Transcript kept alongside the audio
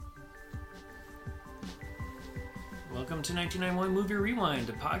welcome to 1991 Movie Rewind,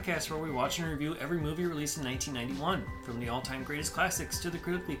 a podcast where we watch and review every movie released in 1991, from the all-time greatest classics to the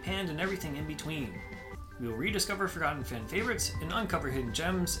critically panned and everything in between. We will rediscover forgotten fan favorites and uncover hidden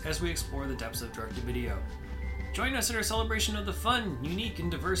gems as we explore the depths of direct-to-video. Join us in our celebration of the fun, unique, and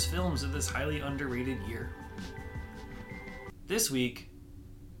diverse films of this highly underrated year. This week,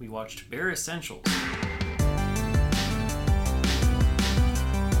 we watched Bare Essentials.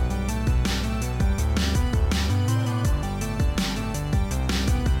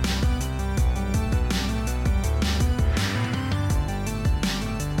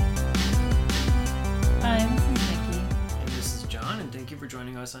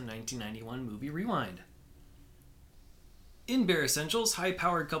 Us on 1991 Movie Rewind. In Bare Essentials,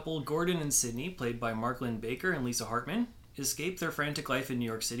 high-powered couple Gordon and Sydney, played by Mark Lynn-Baker and Lisa Hartman, escape their frantic life in New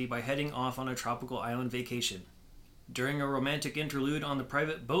York City by heading off on a tropical island vacation. During a romantic interlude on the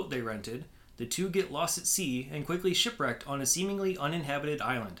private boat they rented, the two get lost at sea and quickly shipwrecked on a seemingly uninhabited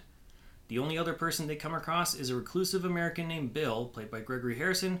island. The only other person they come across is a reclusive American named Bill, played by Gregory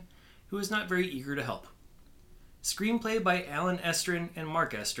Harrison, who is not very eager to help. Screenplay by Alan Estrin and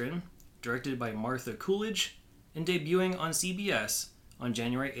Mark Estrin, directed by Martha Coolidge, and debuting on CBS on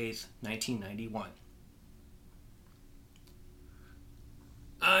January 8th, 1991.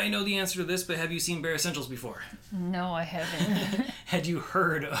 I know the answer to this, but have you seen Bare Essentials before? No, I haven't. Had you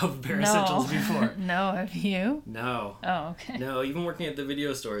heard of Bare Essentials before? No, have you? No. Oh, okay. No, even working at the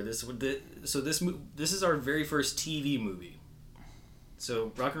video store, this is our very first TV movie.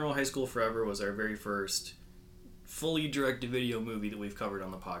 So Rock and Roll High School Forever was our very first fully direct-to-video movie that we've covered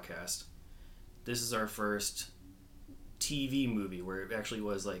on the podcast. This is our first TV movie where it actually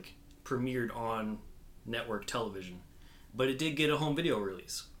was premiered on network television, but it did get a home video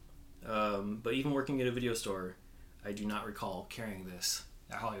release. But even working at a video store, I do not recall carrying this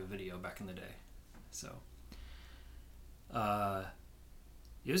at Hollywood Video back in the day. So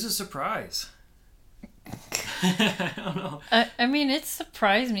it was a surprise. I don't know. I mean, it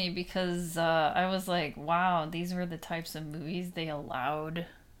surprised me because I was like, wow, these were the types of movies they allowed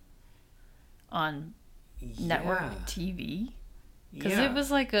on network TV. Because it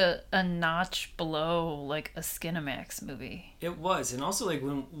was like a notch below like a Skinamax movie. It was. And also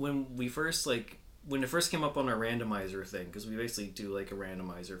when we first when it first came up on our randomizer thing, because we basically do a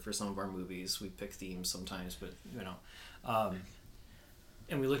randomizer for some of our movies. We pick themes sometimes, but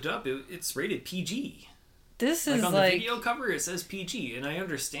and we looked up, it's rated PG. This is on the video cover it says PG, and I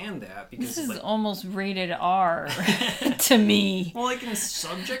understand that because this is almost rated R to me. Well, in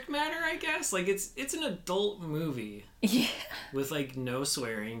subject matter, I guess. It's an adult movie. Yeah. With no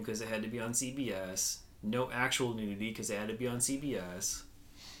swearing because it had to be on CBS. No actual nudity because it had to be on CBS.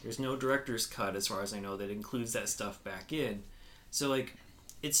 There's no director's cut as far as I know that includes that stuff back in. So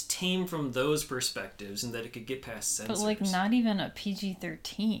it's tame from those perspectives and that it could get past censors. But not even a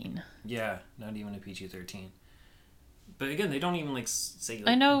PG-13. Yeah, not even a PG-13. But again, they don't even say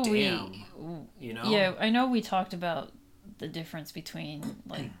I know damn, Yeah, I know we talked about the difference between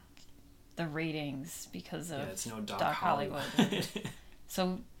the ratings because of it's no Doc Hollywood.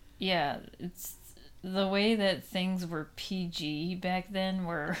 So, yeah, it's the way that things were PG back then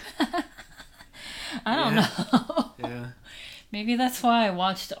were I don't know. Yeah. Maybe that's why I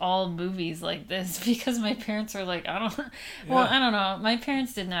watched all movies like this, because my parents were like, I don't know. My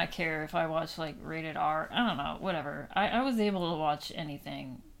parents did not care if I watched rated R. I don't know, whatever. I was able to watch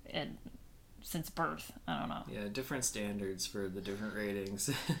anything since birth. I don't know. Yeah, different standards for the different ratings.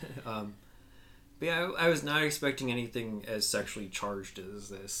 But yeah, I was not expecting anything as sexually charged as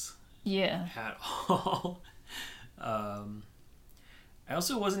this. Yeah. At all. I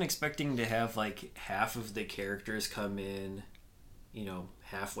also wasn't expecting to have half of the characters come in,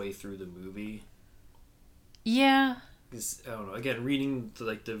 halfway through the movie. Yeah. Because, I don't know, again, reading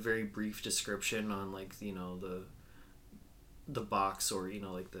the very brief description on the box or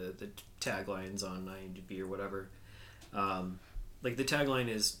the taglines on IMDb or whatever, the tagline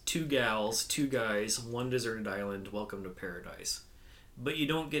is 2 gals, 2 guys, 1 deserted island, welcome to paradise. But you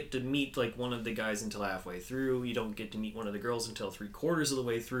don't get to meet one of the guys until halfway through. You don't get to meet one of the girls until 3/4 of the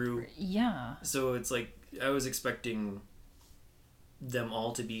way through. Yeah. So it's I was expecting them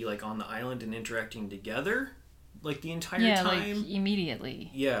all to be on the island and interacting together the entire time. Yeah, immediately.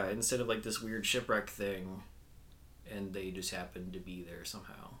 Yeah, instead of this weird shipwreck thing, and they just happened to be there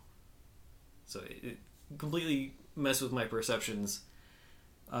somehow. So it completely messed with my perceptions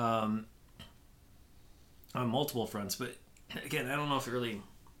on multiple fronts, but again, I don't know if it really...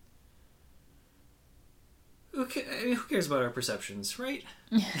 who cares about our perceptions, right?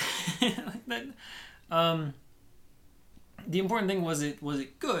 The important thing was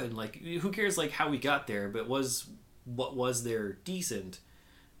it good? Who cares how we got there, but was what was there decent?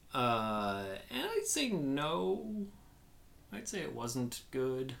 And I'd say no. I'd say it wasn't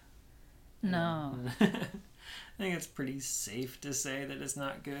good. No. I think it's pretty safe to say that it's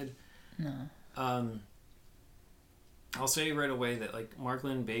not good. No. I'll say right away that like Mark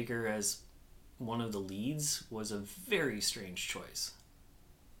Lynn Baker as one of the leads was a very strange choice.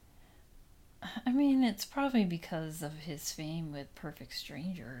 I mean, it's probably because of his fame with Perfect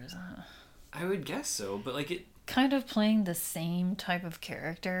Strangers. I would guess so, but like it kind of playing the same type of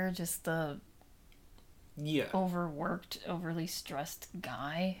character, just the overworked, overly stressed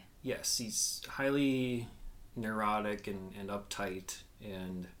guy. Yes, he's highly neurotic and uptight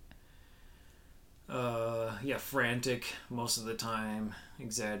and frantic most of the time,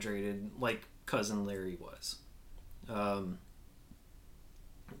 exaggerated, like Cousin Larry was. But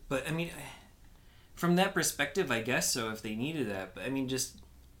I mean, from that perspective, I guess so if they needed that. But I mean, just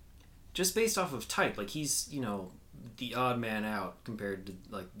based off of type, like he's, you know, the odd man out compared to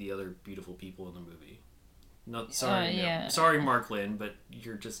like the other beautiful people in the movie. Not sorry, no, sorry, Mark Lynn, but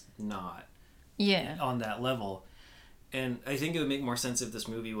you're just not. Yeah. On that level. And I think it would make more sense if this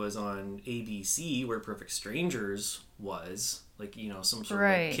movie was on ABC, where Perfect Strangers was, like, you know, some sort of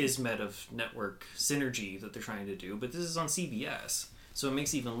like kismet of network synergy that they're trying to do. But this is on CBS, so it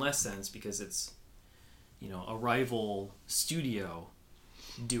makes even less sense because it's, you know, a rival studio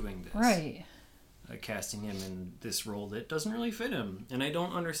doing this. Right. Casting him in this role that doesn't really fit him. And I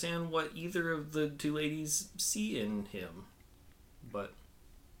don't understand what either of the two ladies see in him. But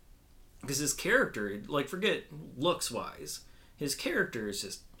because his character, like, forget looks-wise, his character is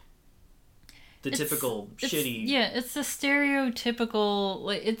just typical shitty. Yeah, it's the stereotypical,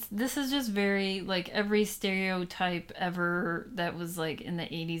 like, this is just very, like, every stereotype ever that was, like, in the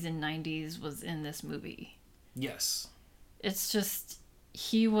 80s and 90s was in this movie. Yes. It's just,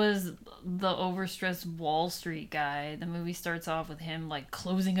 he was the overstressed Wall Street guy. The movie starts off with him, like,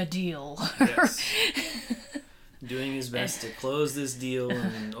 closing a deal. Yes. Doing his best to close this deal,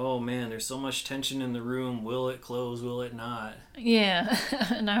 and oh man, there's so much tension in the room. Will it close? Will it not? Yeah.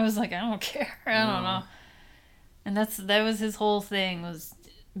 And I was like, I don't care. I don't know. And that was his whole thing, was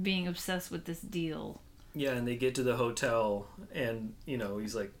being obsessed with this deal. Yeah, and they get to the hotel, and, you know,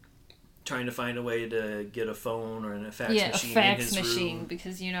 he's like trying to find a way to get a phone or a fax machine in his room.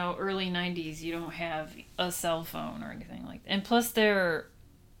 Because, you know, early 90s, you don't have a cell phone or anything like that. And plus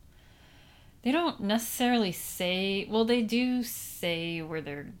they don't necessarily say... Well, they do say where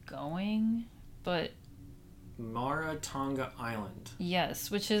they're going, but... Maratonga Island.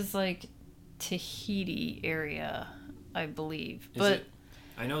 Yes, which is like Tahiti area, I believe.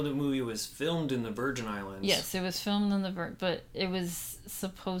 I know the movie was filmed in the Virgin Islands. Yes, it was filmed in the but it was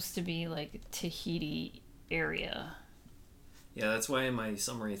supposed to be like Tahiti area. Yeah, that's why in my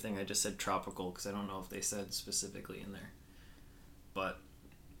summary thing I just said tropical, because I don't know if they said specifically in there. But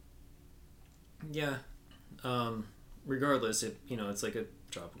yeah, regardless, it's like a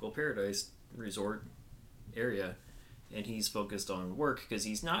tropical paradise resort area, and he's focused on work because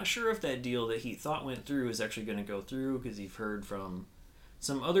he's not sure if that deal that he thought went through is actually going to go through, because he's heard from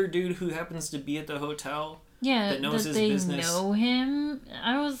some other dude who happens to be at the hotel. Yeah, that knows his they business. Know him.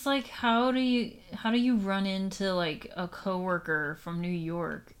 I was like, how do you run into like a coworker from New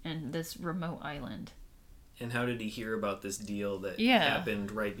York and this remote island? And how did he hear about this deal that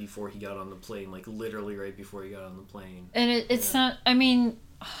happened right before he got on the plane? Like literally right before he got on the plane. And it's not. I mean,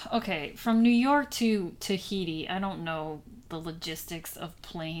 okay, from New York to Tahiti, I don't know the logistics of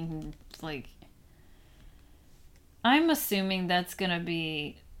plane. Like, I'm assuming that's gonna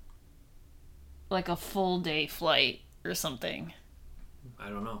be like a full day flight or something. I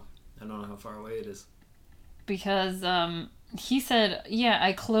don't know how far away it is. Because he said,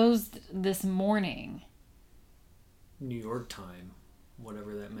 I closed this morning. New York time,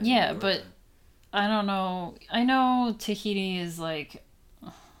 whatever that meant. Yeah, but time. I don't know. I know Tahiti is like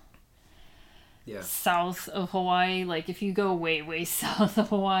south of Hawaii, like if you go way, way south of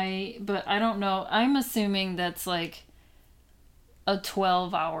Hawaii, but I don't know. I'm assuming that's like a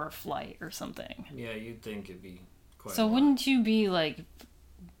 12-hour flight or something. Yeah, you'd think it'd be quite So wouldn't you be like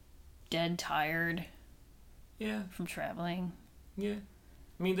dead tired? Yeah. From traveling? Yeah.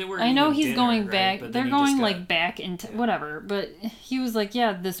 I mean, they were. I know he's going back. They're going like back into whatever. But he was like,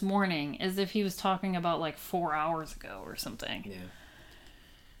 this morning, as if he was talking about like 4 hours ago or something. Yeah.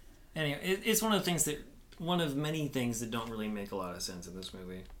 Anyway, it's one of many things that don't really make a lot of sense in this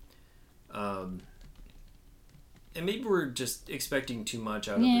movie. And maybe we're just expecting too much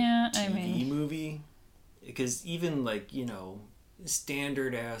out of a TV movie, because even like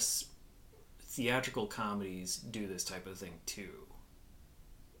standard ass theatrical comedies do this type of thing too.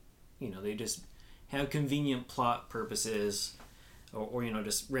 They just have convenient plot purposes, or you know,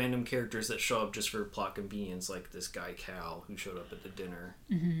 just random characters that show up just for plot convenience, like this guy Cal who showed up at the dinner,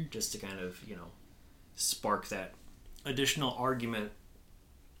 just to kind of, you know, spark that additional argument,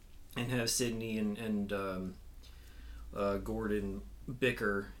 and have Sydney and Gordon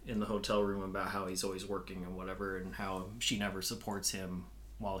bicker in the hotel room about how he's always working and whatever, and how she never supports him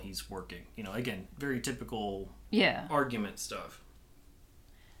while he's working. You know, again, very typical argument stuff.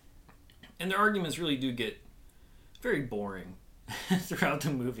 And their arguments really do get very boring throughout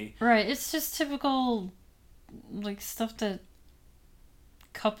the movie. Right, it's just typical, like, stuff that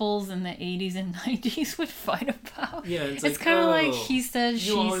couples in the 80s and 90s would fight about. Yeah, it's kind of like he said,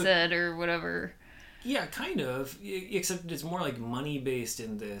 she said, or whatever. Yeah, kind of. Except it's more like money-based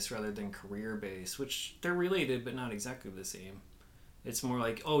in this rather than career-based, which they're related, but not exactly the same. It's more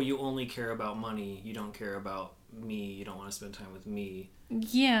like, oh, you only care about money. You don't care about me. You don't want to spend time with me.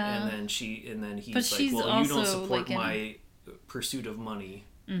 Yeah. And then he's like, well, you don't support my pursuit of money.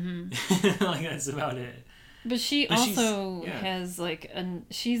 Mm-hmm. Like, that's about it. But she also has, like,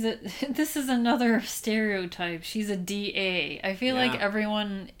 this is another stereotype. She's a DA. I feel like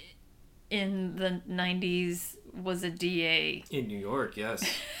everyone in the 90s was a DA. In New York, yes.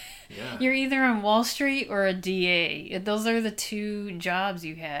 Yeah. You're either on Wall Street or a DA. Those are the two jobs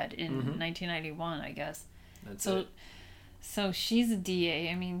you had in 1991, I guess. That's it. So she's a DA.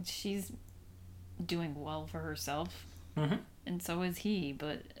 I mean, she's doing well for herself. Mm-hmm. And so is he.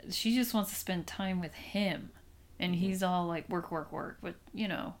 But she just wants to spend time with him. And he's all like, work, work, work. But, you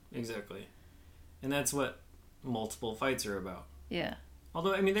know. Exactly. And that's what multiple fights are about. Yeah.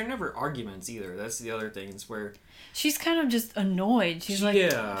 Although, I mean, they're never arguments either. That's the other thing. It's where... She's kind of just annoyed. She's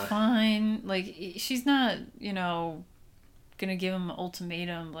like, fine. Like, she's not, you know, gonna give him an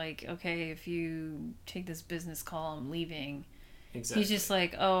ultimatum. Like, okay, if you take this business call, I'm leaving. Exactly. He's just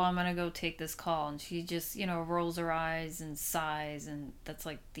like, oh, I'm gonna go take this call. And she just, you know, rolls her eyes and sighs. And that's,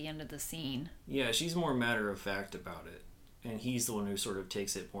 like, the end of the scene. Yeah, she's more matter-of-fact about it. And he's the one who sort of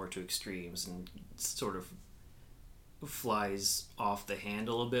takes it more to extremes and sort of flies off the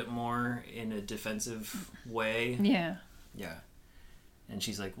handle a bit more in a defensive way. Yeah. Yeah. And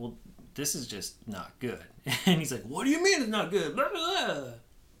she's like, well, this is just not good. And he's like, what do you mean it's not good? Blah, blah, blah.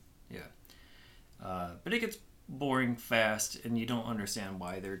 Yeah. But it gets boring fast, and you don't understand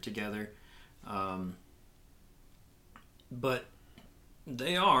why they're together. But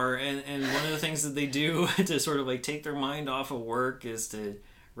they are, and one of the things that they do to sort of like take their mind off of work is to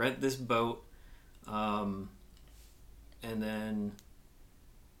rent this boat. And then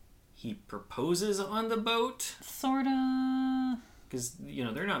he proposes on the boat. Sorta. Because, you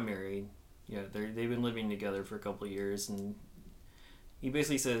know, they're not married. Yeah, they've been living together for a couple of years. And he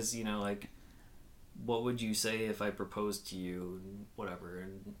basically says, you know, like, what would you say if I proposed to you? And whatever.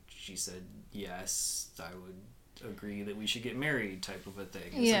 And she said, yes, I would agree that we should get married, type of a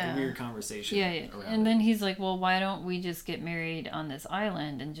thing. It's like a weird conversation. Yeah. And then he's like, well, why don't we just get married on this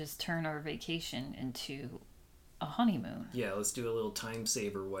island and just turn our vacation into a honeymoon? Yeah, let's do a little time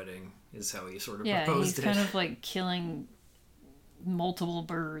saver wedding, is how he sort of proposed it. Yeah, he's kind of like killing multiple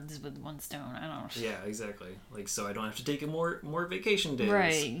birds with one stone. I don't know. Yeah, exactly. Like, so I don't have to take more vacation days.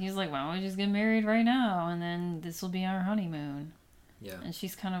 Right. He's like, why don't we just get married right now, and then this will be our honeymoon. Yeah. And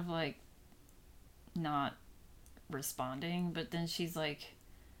she's kind of like not responding, but then she's like,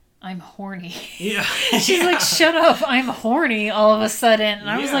 I'm horny. Yeah. She's like, shut up, I'm horny all of a sudden. And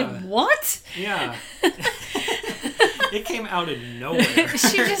I was like, what? Yeah. It came out of nowhere.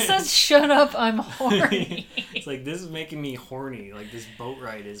 She just said, shut up, I'm horny. It's like, this is making me horny. Like, this boat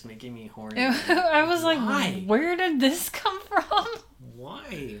ride is making me horny. I was like, why? Where did this come from?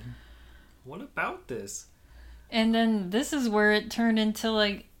 Why? What about this? And then this is where it turned into,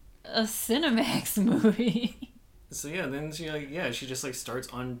 like, a Cinemax movie. So, yeah, then she just, like, starts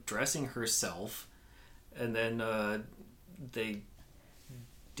undressing herself. And then they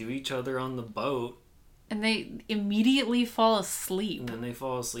do each other on the boat. And they immediately fall asleep. And then they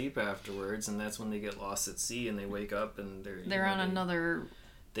fall asleep afterwards, and that's when they get lost at sea, and they wake up, and they're on another...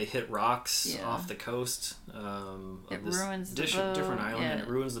 They hit rocks off the coast it ruins the boat. Different island, and it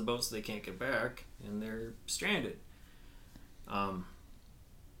ruins the boat, so they can't get back, and they're stranded.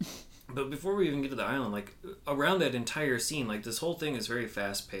 But before we even get to the island, like, around that entire scene, like, this whole thing is very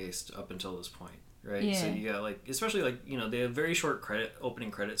fast-paced up until this point, right? Yeah. So you got, like, especially, like, you know, they have a very short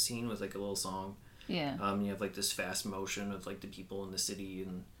opening credit scene with, like, a little song. Yeah. You have, like, this fast motion of, like, the people in the city,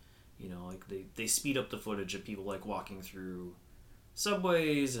 and, you know, like, they speed up the footage of people, like, walking through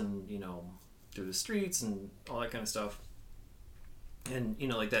subways and, you know, through the streets and all that kind of stuff. And, you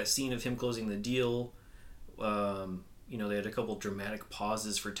know, like, that scene of him closing the deal, they had a couple dramatic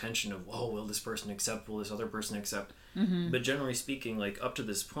pauses for tension of, oh, will this person accept? Will this other person accept? Mm-hmm. But generally speaking, like, up to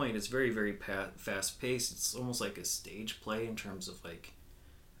this point, it's very, very fast-paced. It's almost like a stage play in terms of, like,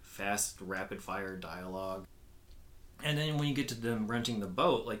 fast, rapid-fire dialogue. And then when you get to them renting the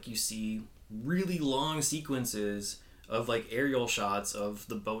boat, like, you see really long sequences of, like, aerial shots of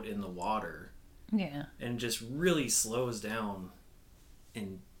the boat in the water. Yeah. And just really slows down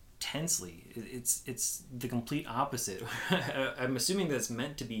intensely. It's the complete opposite. I'm assuming that's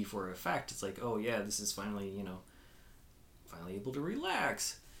meant to be for effect. It's like, oh yeah, this is finally able to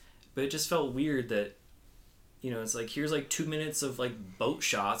relax. But it just felt weird that, it's like, here's like 2 minutes of like boat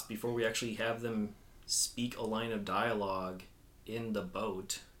shots before we actually have them speak a line of dialogue in the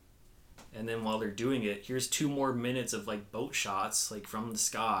boat. And then while they're doing it, here's 2 more minutes of like boat shots, like from the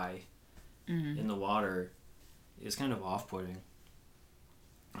sky in the water. It's kind of off-putting.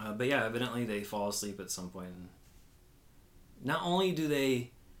 But yeah, evidently they fall asleep at some point. And not only do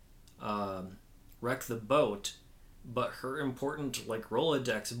they wreck the boat, but her important like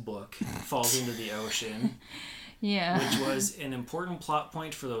Rolodex book falls into the ocean. Yeah. Which was an important plot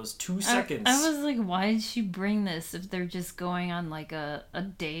point for those 2 seconds. I was like, why did she bring this if they're just going on like a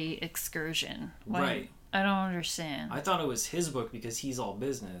day excursion? Why? Right. I don't understand. I thought it was his book because he's all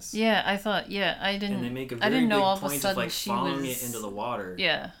business. Yeah, I thought, I didn't. And they make a very big point of like following it into the water.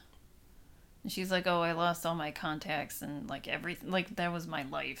 Yeah. And she's like, oh, I lost all my contacts and like everything. Like, that was my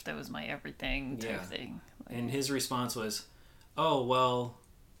life. That was my everything type thing. Like, and his response was, oh, well,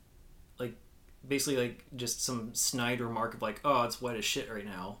 like, basically like just some snide remark of like, oh, it's wet as shit right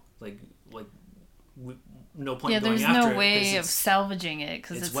now. Like no point in going after it. Yeah, there's no way of salvaging it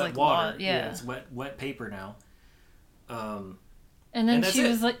because it's wet like water. Yeah, it's wet paper now. And then she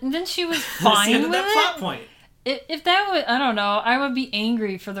was like, and then she was fine with with that it. plot point. If that would, I don't know, I would be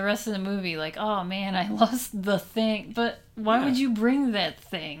angry for the rest of the movie. Like, oh man, I lost the thing. But why would you bring that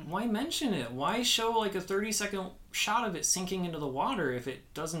thing? Why mention it? Why show like a 30-second shot of it sinking into the water if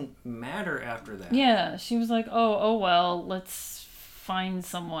it doesn't matter after that? Yeah, she was like, oh well, let's find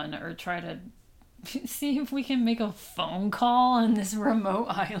someone or try to see if we can make a phone call on this remote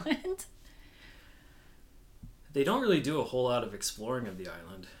island. They don't really do a whole lot of exploring of the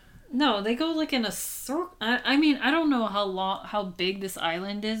island. No, they go like in a circle. I mean, I don't know how big this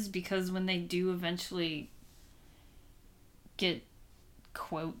island is because when they do eventually get,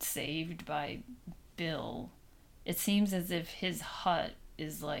 quote, saved by Bill, it seems as if his hut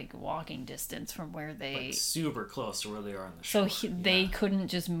is like walking distance from where they... Like super close to where they are on the shore. So they couldn't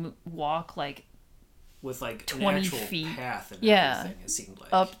just walk like... With like 20 an actual feet. path and everything, it seemed like.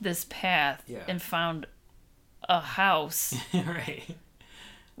 Up this path and found a house. Right.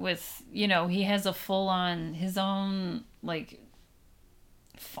 With, he has a full-on, his own, like,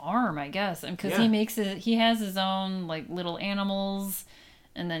 farm, I guess. Because he has his own, like, little animals,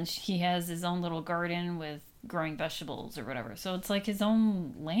 and then he has his own little garden with growing vegetables or whatever. So it's like his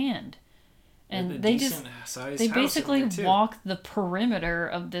own land. And they basically walk the perimeter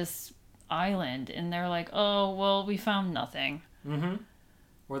of this island, and they're like, oh, well, we found nothing. Mm-hmm.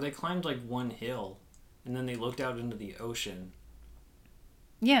 Or they climbed, like, one hill, and then they looked out into the ocean.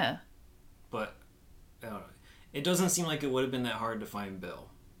 Yeah. But, I don't know. It doesn't seem like it would have been that hard to find Bill.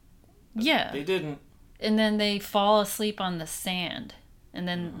 But yeah. They didn't. And then they fall asleep on the sand. And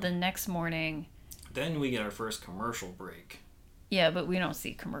then the next morning... Then we get our first commercial break. Yeah, but we don't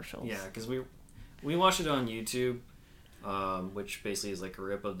see commercials. Yeah, because we watched it on YouTube, which basically is like a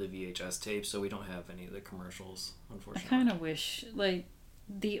rip of the VHS tape, so we don't have any of the commercials, unfortunately. I kind of wish, like,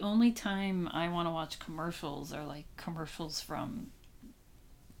 the only time I want to watch commercials are, like, commercials from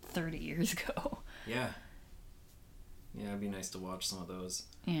 30 years ago. Yeah. Yeah, it'd be nice to watch some of those.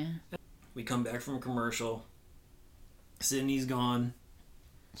 Yeah. We come back from commercial. Sydney's gone.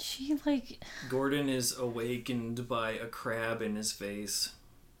 She, like... Gordon is awakened by a crab in his face.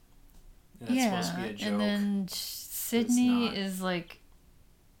 And that's supposed to be a joke. And then Sydney is, like...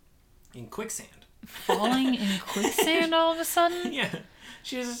 in quicksand. Falling in quicksand all of a sudden? Yeah.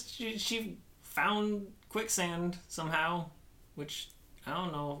 She found quicksand somehow, which... I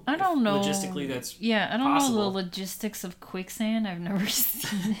don't know. Logistically, that's I don't possible. know the logistics of quicksand. I've never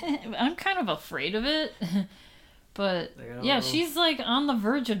seen it. I'm kind of afraid of it. But, she's, like, on the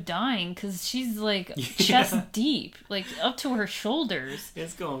verge of dying because she's, like, chest deep, like, up to her shoulders.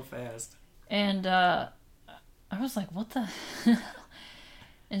 It's going fast. And, I was like, what the hell?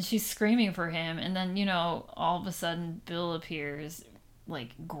 And she's screaming for him. And then, all of a sudden, Bill appears, like,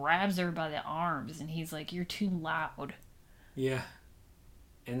 grabs her by the arms. And he's like, you're too loud. Yeah.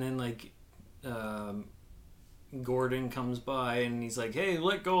 And then, like, Gordon comes by and he's like, hey,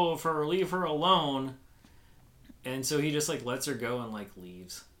 let go of her, leave her alone. And so he just like lets her go and like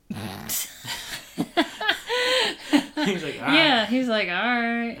leaves. He's like, yeah, he's like, all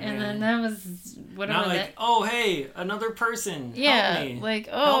right, and then that was whatever. Not like, oh hey, another person. Yeah, help me. like,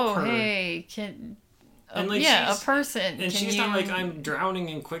 oh hey, can. And like a person. And she's not like, I'm drowning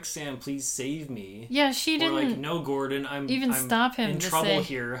in quicksand, please save me. Yeah, she didn't. Or like, no, Gordon, I'm stop him in trouble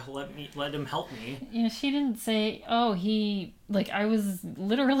here. Let him help me. Yeah, she didn't say, oh, he, like, I was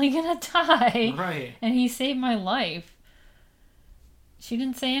literally gonna die. Right. And he saved my life. She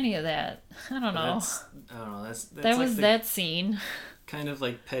didn't say any of that. I don't know. I don't know. That's that was like that scene. Kind of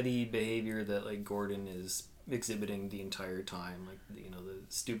like petty behavior that like Gordon is exhibiting the entire time, like the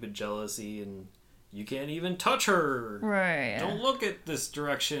stupid jealousy and you can't even touch her. Right. Don't look at this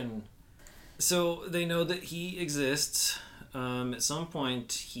direction. So they know that he exists. At some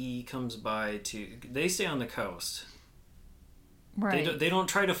point, he comes by to. They stay on the coast. Right. They don't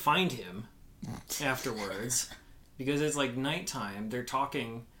try to find him afterwards. Because it's like nighttime, they're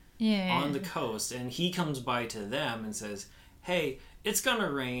talking on the coast, and he comes by to them and says, hey, it's gonna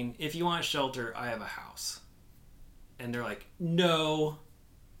rain. If you want shelter, I have a house. And they're like, no,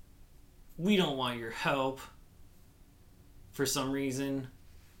 we don't want your help. For some reason.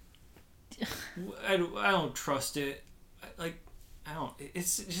 I don't trust it.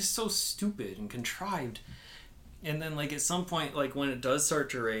 It's just so stupid and contrived. And then, like, at some point, like, when it does start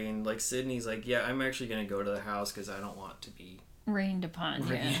to rain, like, Sydney's like, yeah, I'm actually going to go to the house because I don't want to be... rained upon,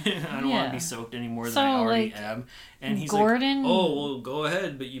 yeah. I don't want to be soaked any more than I already am. And he's Gordon... like, oh, well, go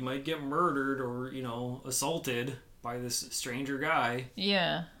ahead, but you might get murdered or, assaulted by this stranger guy.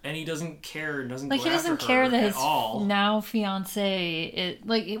 Yeah. And he doesn't care, doesn't like, go he doesn't after care her that at his all. now fiance...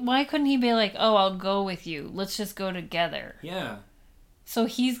 why couldn't he be like, oh, I'll go with you. Let's just go together. Yeah. So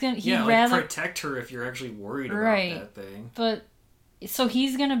he's gonna... protect her if you're actually worried about that thing. But... So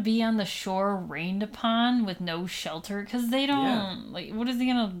he's gonna be on the shore rained upon with no shelter? Because they don't... Yeah. Like, what is he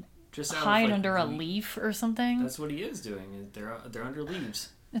gonna... Just hide under a leaf or something? That's what he is doing. They're under leaves.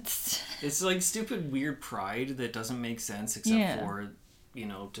 It's like stupid, weird pride that doesn't make sense except for,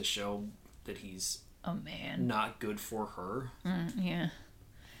 to show that he's... a man. Not good for her. Yeah.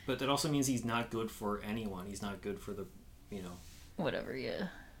 But that also means he's not good for anyone. He's not good for the, Whatever, yeah.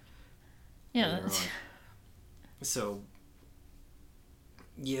 Yeah. So,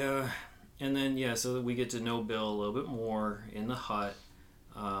 yeah. And then, so we get to know Bill a little bit more in the hut.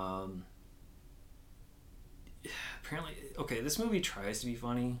 Apparently, okay, this movie tries to be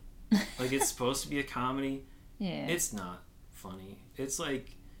funny. Like, it's supposed to be a comedy. Yeah. It's not funny. It's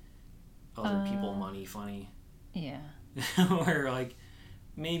like other people money funny. Yeah. Where, like,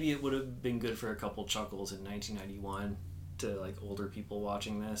 maybe it would have been good for a couple chuckles in 1991 to, like, older people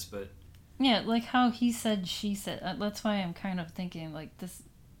watching this, but... Yeah, like how he said, she said. That's why I'm kind of thinking, like, this...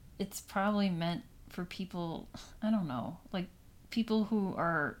 It's probably meant for people... I don't know. Like, people who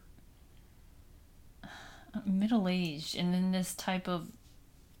are middle-aged and in this type of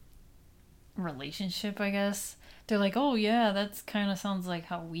relationship, I guess. They're like, oh, yeah, that's kind of sounds like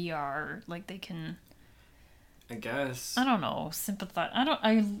how we are. Like, they can... I guess. I don't know. Sympathize.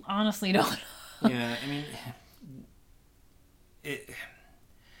 I honestly don't know. Yeah, I mean...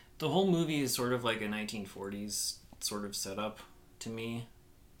 The whole movie is sort of like a 1940s sort of setup to me,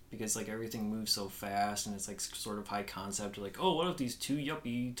 because like everything moves so fast and it's like sort of high concept, like, oh, what if these two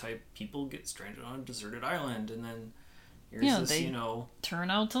yuppie type people get stranded on a deserted island, and then here's this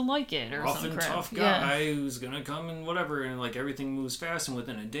turn out to like it or rough some and crap. tough guy who's gonna come and whatever, and like everything moves fast and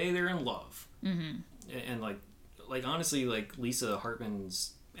within a day they're in love. And like honestly, like Lisa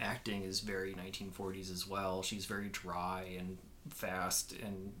Hartman's acting is very 1940s as well. She's very dry and fast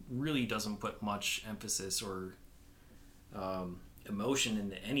and really doesn't put much emphasis or emotion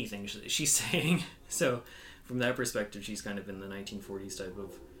into anything she's saying. So from that perspective, she's kind of in the 1940s type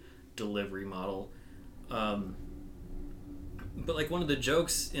of delivery model. But like one of the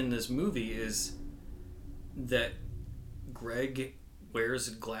jokes in this movie is that Greg wears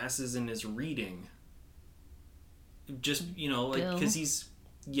glasses and is reading. Just, like, because he's...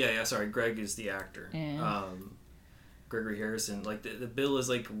 Yeah, sorry, Greg is the actor. Yeah. Gregory Harrison, like the Bill is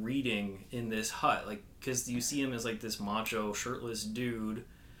like reading in this hut, like, because you see him as like this macho shirtless dude,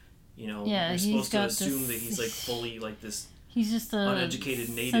 you're supposed to assume that he's like fully like this. He's just a uneducated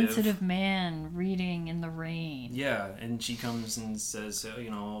native, sensitive man reading in the rain. Yeah, and she comes and says,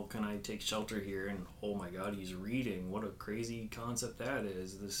 can I take shelter here? And oh my God, he's reading. What a crazy concept that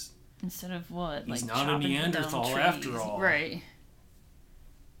is. This instead of what? He's like not a Neanderthal after all, right?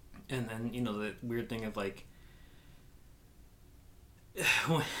 And then the weird thing of like.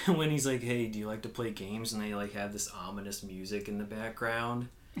 When he's like, hey, do you like to play games? And they like have this ominous music in the background.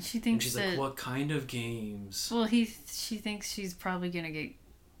 She thinks and she's like, what kind of games? Well, she thinks she's probably going to get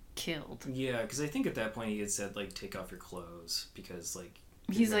killed. Yeah, because I think at that point he had said, like, take off your clothes, because, like...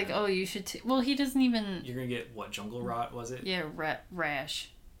 He's like, oh, you should... Well, he doesn't even... You're going to get, what, jungle rot, was it? Yeah,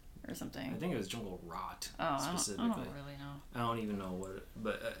 rash or something. I think it was jungle rot, specifically. I don't really know. I don't even know what...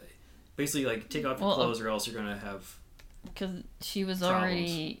 But basically, like, take off your clothes or else you're going to have... Because she was problems.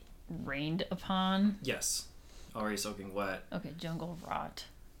 already rained upon. Yes. Already soaking wet. Okay, jungle rot.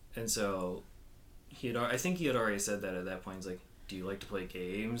 And so, I think he had already said that at that point. He's like, do you like to play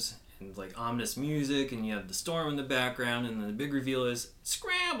games? And like ominous music, and you have the storm in the background, and then the big reveal is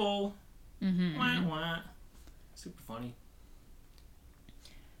Scrabble. Mm-hmm. Wah, wah. Super funny.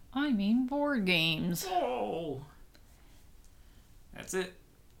 I mean board games. Oh. That's it.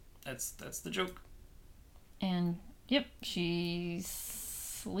 That's the joke. And yep, she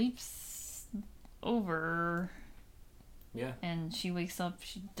sleeps over. Yeah. And she wakes up,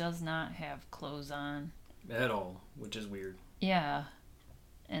 she does not have clothes on. At all, which is weird. Yeah.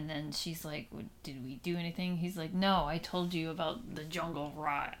 And then she's like, did we do anything? He's like, no, I told you about the jungle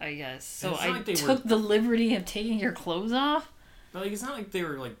rot, I guess. So I took the liberty of taking your clothes off? But like, it's not like they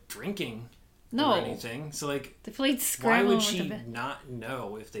were like drinking or anything. So like, they played Scrabble. Why would she not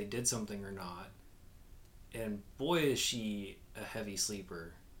know if they did something or not? And boy, is she a heavy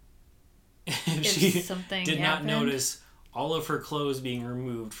sleeper. If she something did happened. not notice all of her clothes being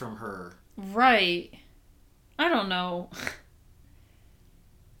removed from her. Right. I don't know.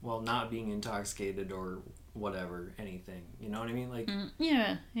 While not being intoxicated or whatever, anything. You know what I mean? Like,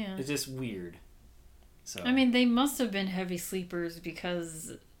 yeah. It's just weird. So I mean, they must have been heavy sleepers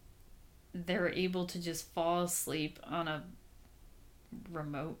because they're able to just fall asleep on a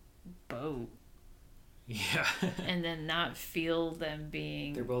remote boat. Yeah. And then not feel them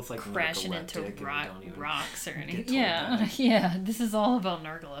being... They're both like crashing into rocks or anything. Yeah. Yeah. This is all about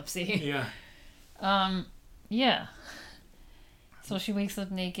narcolepsy. Yeah. Yeah. So she wakes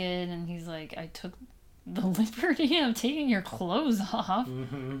up naked and he's like, I took the liberty of taking your clothes off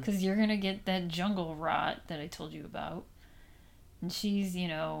because you're going to get that jungle rot that I told you about. And she's,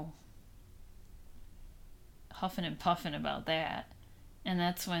 huffing and puffing about that. And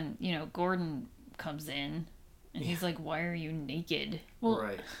that's when, Gordon comes in and he's like, why are you naked? Well,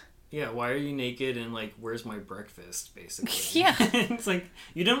 right. Yeah, why are you naked and like, where's my breakfast, basically? Yeah. It's like,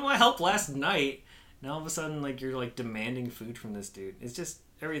 you didn't want help last night. Now all of a sudden, like, you're like demanding food from this dude. It's just,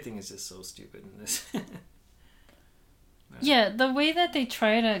 everything is just so stupid in this. Yeah, the way that they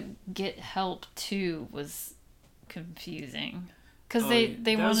try to get help too was confusing. Because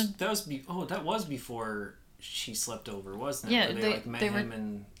they wanted... that was before she slept over, wasn't it? Yeah, they like met him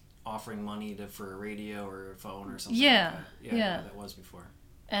and offering money for a radio or a phone or something. Yeah, like that. Yeah, that was before.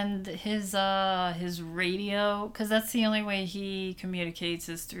 And his radio, because that's the only way he communicates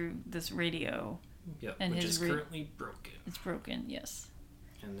is through this radio. Yep, and which is currently broken. It's broken, yes.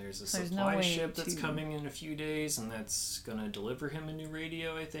 And there's a supply ship that's coming in a few days, and that's going to deliver him a new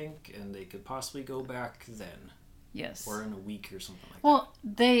radio, I think, and they could possibly go back then. Yes. Or in a week or something like that. Well,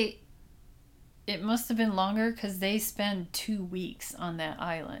 it must have been longer because they spend 2 weeks on that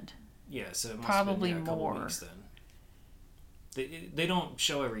island. Yeah, so it must probably have been a couple more. Weeks then. They don't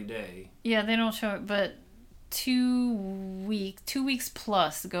show every day. Yeah, they don't show it, but 2 weeks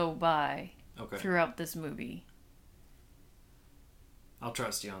plus go by throughout this movie. I'll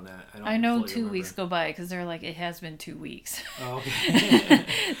trust you on that. I know 2 weeks go by because they're like, it has been 2 weeks. Oh, okay.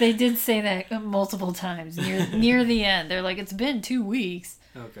 They did say that multiple times near the end. They're like, it's been 2 weeks.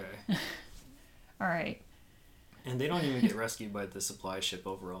 Okay. All right. And they don't even get rescued by the supply ship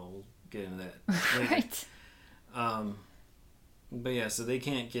overall. We'll get into that later. Right. But yeah, so they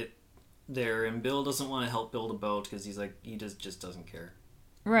can't get there, and Bill doesn't want to help build a boat because he's like, he just doesn't care.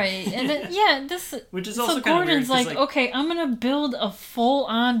 Right, and then, which is also so kind of Gordon's weird, like, okay, I'm gonna build a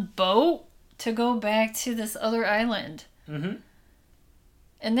full-on boat to go back to this other island. Mm-hmm.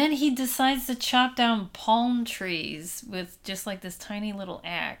 And then he decides to chop down palm trees with just like this tiny little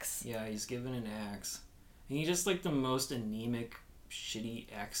axe. Yeah, he's given an axe, and he just like the most anemic, shitty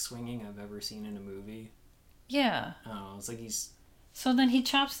axe swinging I've ever seen in a movie. Yeah. I don't know. It's like he's. So then he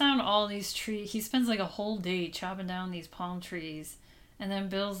chops down all these trees. He spends like a whole day chopping down these palm trees. And then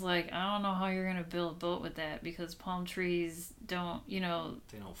Bill's like, I don't know how you're going to build a boat with that because palm trees don't, They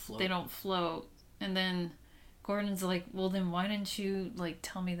don't float. They don't float. And then Gordon's like, well, then why didn't you, like,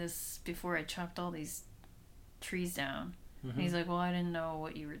 tell me this before I chopped all these trees down? Mm-hmm. And he's like, well, I didn't know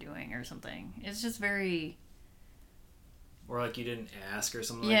what you were doing or something. It's just very... Or like you didn't ask or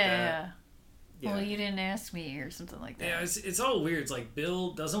something like that. Yeah. Well, you didn't ask me or something like that. Yeah, it's all weird. It's like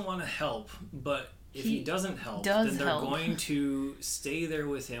Bill doesn't want to help, but if he doesn't help, then they're going to stay there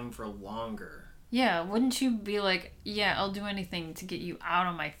with him for longer. Yeah, wouldn't you be like, yeah, I'll do anything to get you out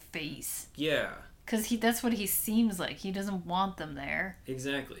of my face? Yeah. Because that's what he seems like. He doesn't want them there.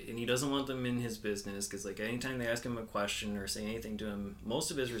 Exactly. And he doesn't want them in his business because, like, anytime they ask him a question or say anything to him,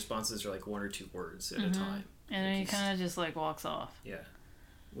 most of his responses are, like, 1 or 2 words at a time. And then he kind of just, like, walks off. Yeah.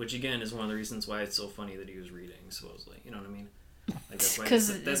 Which, again, is one of the reasons why it's so funny that he was reading, supposedly. You know what I mean? Like,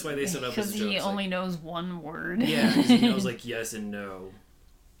 that's why they set up his jokes. Because he only knows 1 word. Yeah, because he knows, like, yes and no.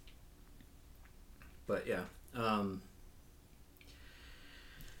 But, yeah.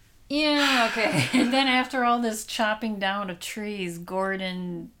 Yeah, okay. And then after all this chopping down of trees,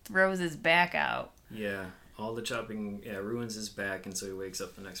 Gordon throws his back out. Yeah, all the chopping ruins his back, and so he wakes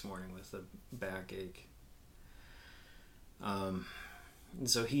up the next morning with a backache. And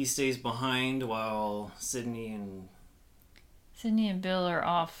so he stays behind while Sydney and Bill are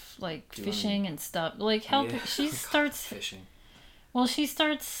off, like, fishing and stuff. Like, helping. Yeah. She starts... fishing. Well, she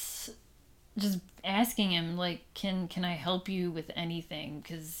starts just asking him, like, can I help you with anything?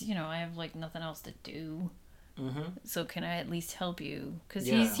 Because, you know, I have, like, nothing else to do. Mm-hmm. So can I at least help you? Because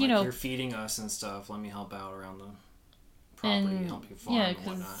he's, you know... you're feeding us and stuff. Let me help out around the property, help you farm and whatnot.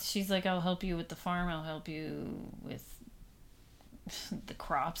 Yeah, because she's like, I'll help you with the farm. I'll help you with the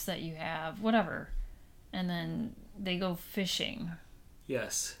crops that you have. Whatever. And then they go fishing.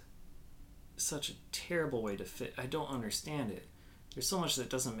 Yes. Such a terrible way to fit. I don't understand it. There's so much that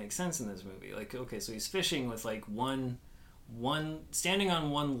doesn't make sense in this movie. Like, okay, so he's fishing with, like, one standing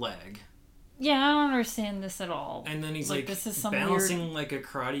on one leg. Yeah, I don't understand this at all. And then he's, like this is some balancing weird... like a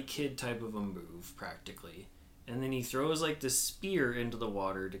Karate Kid type of a move, practically. And then he throws, like, the spear into the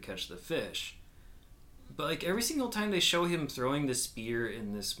water to catch the fish. But, like, every single time they show him throwing the spear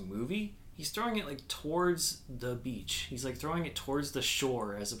in this movie, he's throwing it, like, towards the beach. He's, like, throwing it towards the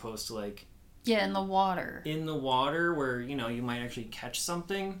shore as opposed to, like... Yeah, in the water. In the water where, you know, you might actually catch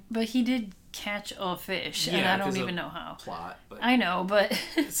something. But he did catch a fish, and I don't even know how. Plot, but... I know, but...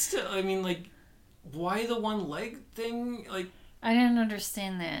 still, I mean, like, why the one leg thing? Like... I didn't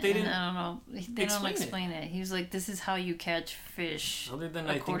understand that. They didn't I don't know. They don't explain it. He was like, this is how you catch fish, other than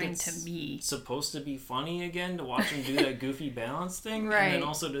according I think it's to me. Supposed to be funny again to watch him do that goofy balance thing. Right. And then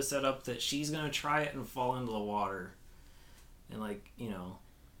also to set up that she's going to try it and fall into the water. And, like, you know...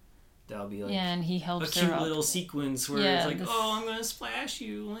 That'll be like and he helps a cute little sequence where it's like, oh, I'm gonna splash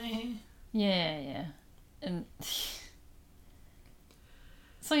you. Yeah. And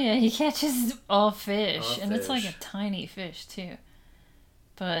so yeah, he catches a fish, and it's like a tiny fish too.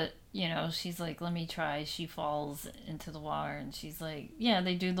 But, you know, she's like, let me try. She falls into the water, and she's like, yeah,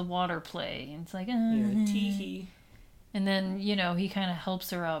 they do the water play, and it's like, yeah, tee-hee. And then, you know, he kind of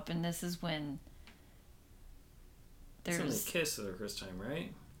helps her up, and this is when there's... So they kiss for the first time,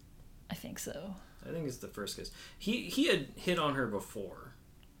 right? I think so. I think it's the first kiss. He had hit on her before.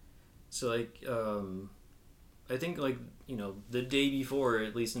 So, like, I think, like, you know, the day before,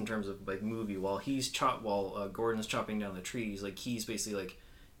 at least in terms of, like, movie, while Gordon's chopping down the trees, like, he's basically like,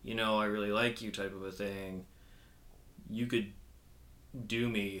 you know, I really like you type of a thing. You could do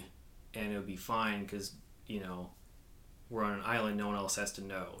me and it would be fine because, you know, we're on an island, no one else has to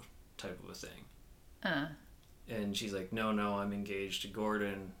know type of a thing. And she's like, no, I'm engaged to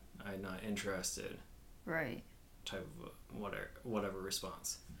Gordon. I'm not interested. Right. Type of whatever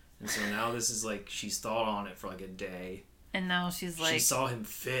response. And so now this is like, she's thought on it for like a day. And now she's like... She saw him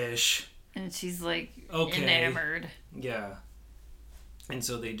fish. And she's like, enamored. Yeah. And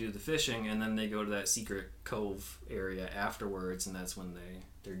so they do the fishing, and then they go to that secret cove area afterwards, and that's when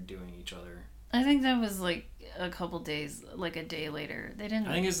they're doing each other. I think that was like a couple days, like a day later. They didn't...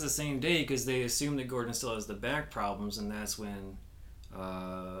 I think it's the same day, because they assume that Gordon still has the back problems, and that's when...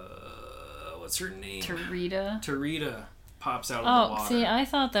 what's her name? Tarita pops out of the water. See, I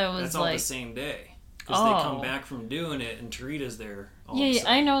thought that was that's like... all the same day. Because they come back from doing it, and Tarita's there. Yeah,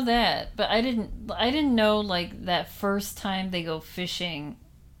 I know that, but I didn't know, like, that first time they go fishing,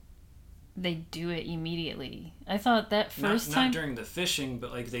 they do it immediately. I thought that first time... Not during the fishing,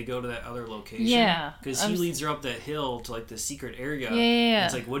 but, like, they go to that other location. Yeah. Because he leads her up that hill to, like, the secret area. Yeah.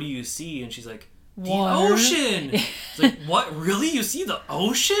 It's like, what do you see? And she's like, the Water? ocean! It's like, what? Really? You see the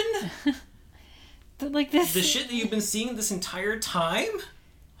ocean? But, like, this... The shit that you've been seeing this entire time?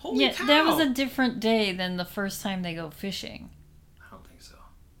 Holy cow. That was a different day than the first time they go fishing. I don't think so.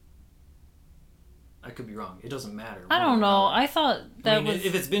 I could be wrong. It doesn't matter. I don't know. I thought that was...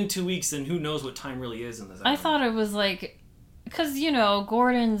 If it's been 2 weeks, then who knows what time really is in this. I thought it was like... Because, you know,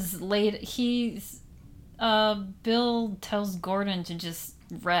 Gordon's late... Bill tells Gordon to just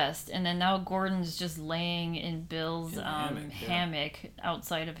rest, and then now Gordon's just laying in Bill's hammock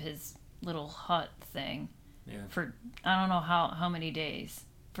outside of his little hut thing. Yeah. For I don't know how many days,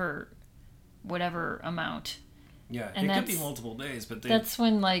 for whatever amount. Yeah, and it could be multiple days, but that's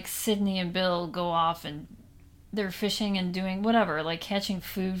when like Sydney and Bill go off and they're fishing and doing whatever, like catching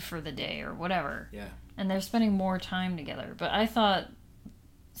food for the day or whatever. Yeah. And they're spending more time together. But I thought,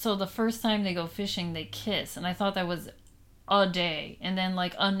 so the first time they go fishing, they kiss, and I thought that was a day, and then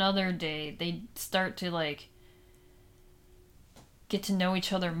like another day they start to like get to know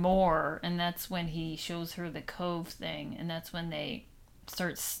each other more, and that's when he shows her the cove thing, and that's when they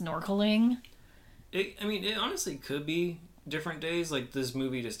start snorkeling. It honestly could be different days. Like, this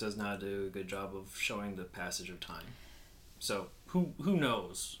movie just does not do a good job of showing the passage of time. So who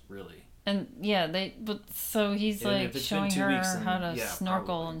knows, really? And yeah, so he's like showing her how to snorkel,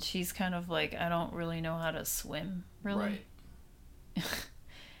 probably. And she's kind of like, I don't really know how to swim, really. Right.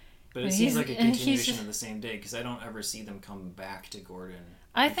 But it seems like a continuation of the same day, because I don't ever see them come back to Gordon.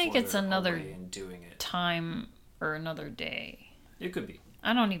 I think it's another time or another day. It could be.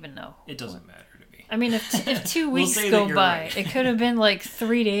 I don't even know. It doesn't matter to me. I mean, if 2 weeks go by, right. It could have been like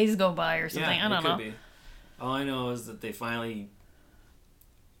 3 days go by or something. I don't know. Could be. All I know is that they finally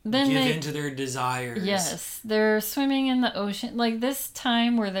give in to their desires. Yes, they're swimming in the ocean. Like this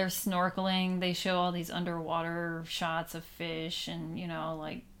time where they're snorkeling, they show all these underwater shots of fish and,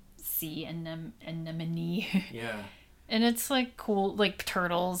 like sea anemone. Yeah. And it's like cool, like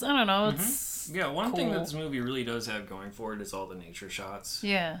turtles. I don't know. It's one thing that this movie really does have going for it is all the nature shots.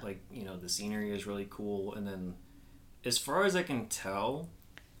 Yeah. Like, the scenery is really cool. And then, as far as I can tell,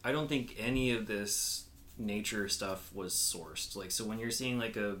 I don't think any of this nature stuff was sourced. Like, so when you're seeing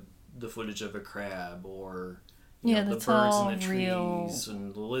like the footage of a crab or the birds in the trees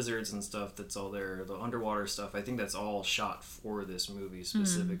and the lizards and stuff that's all there, the underwater stuff, I think that's all shot for this movie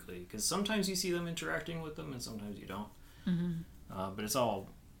specifically, because sometimes you see them interacting with them and sometimes you don't. But it's all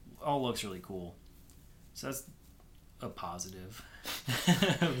looks really cool, so that's a positive.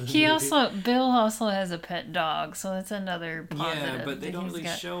 Bill also has a pet dog, so that's another positive. Yeah, but they don't really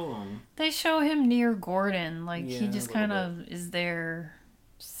show him. They show him near Gordon, like he just kind of is there,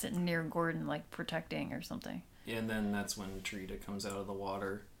 sitting near Gordon, like protecting or something. Yeah, and then that's when Trita comes out of the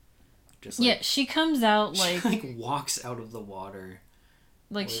water. She comes out like she walks out of the water.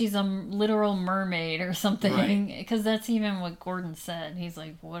 Like she's a literal mermaid or something. Because that's even what Gordon said. He's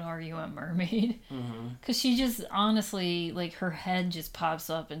like, what are you, a mermaid? Because she just, honestly, like her head just pops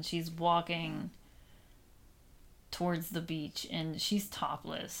up and she's walking towards the beach and she's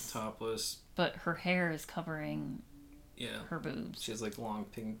topless. But her hair is covering her boobs. She has like long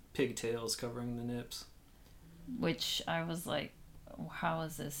pigtails covering the nips. Which I was like, how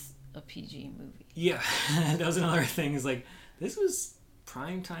is this a PG movie? Yeah, that was another thing. Is like, this was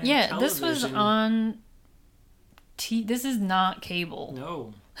primetime television. This was on this is not cable.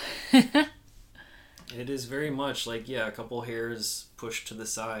 No. It is very much like, a couple hairs pushed to the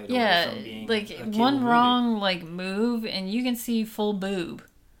side. Yeah, away from being like a one movie. Wrong like move and you can see full boob.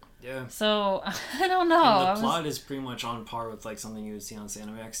 Yeah. So, I don't know. And the plot is pretty much on par with like something you would see on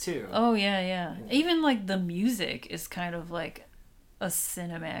Cinemax too. Oh, yeah. Even like the music is kind of like a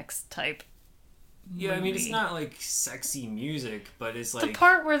Cinemax type movie. Yeah, I mean, it's not like sexy music, but it's like... The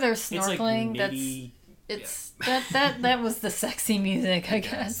part where they're snorkeling, it's like MIDI, that was the sexy music, I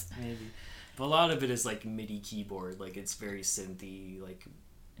guess. Maybe. But a lot of it is like MIDI keyboard, like it's very synthy, like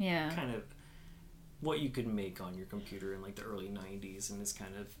kind of what you could make on your computer in like the early 90s, and it's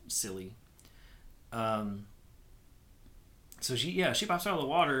kind of silly. So she pops out of the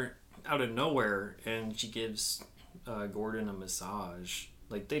water out of nowhere and she gives Gordon a massage.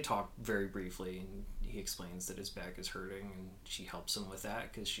 Like, they talk very briefly and he explains that his back is hurting and she helps him with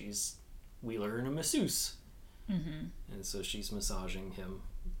that because she's Wheeler and a masseuse. And so she's massaging him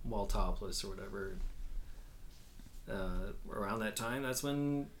while topless or whatever. Around that time, that's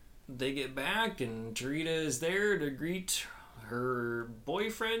when they get back and Trita is there to greet her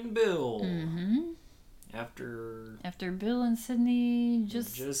boyfriend Bill. After Bill and Sydney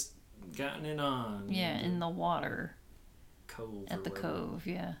just gotten it on. Yeah, in the water. Cove. At the whatever. cove,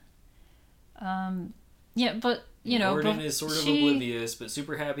 yeah. But Gordon is sort of oblivious, but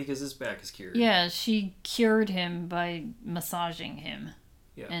super happy because his back is cured. Yeah, she cured him by massaging him.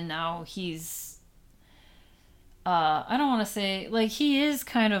 Yeah. And now he's... I don't want to say... Like, he is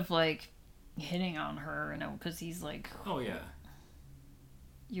kind of, like, hitting on her, because he's like... Oh, yeah.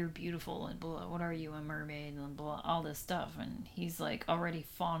 You're beautiful, and blah, what are you, a mermaid, and blah, all this stuff. And he's, like, already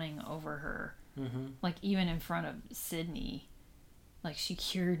fawning over her. Like, even in front of Sydney. Like, she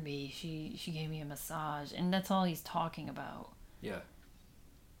cured me. She gave me a massage. And that's all he's talking about. Yeah.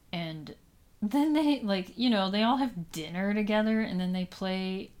 And then they, like, they all have dinner together. And then they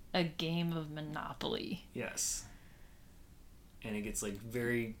play a game of Monopoly. Yes. And it gets like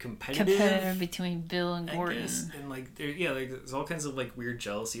very competitive between Bill and Gordon. And like there's all kinds of like weird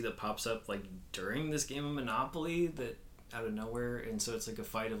jealousy that pops up like during this game of Monopoly that out of nowhere, and so it's like a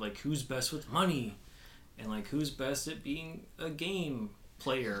fight of like who's best with money and like who's best at being a game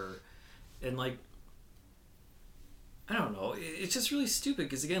player, and like I don't know, it's just really stupid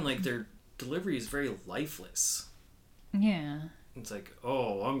because again like their delivery is very lifeless. Yeah. It's like,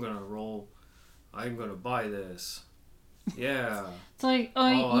 oh, I'm gonna buy this. Yeah. It's like,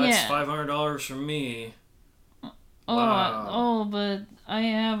 that's $500 from me. Wow. But I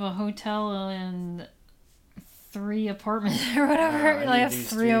have a hotel and 3 apartments or whatever. I have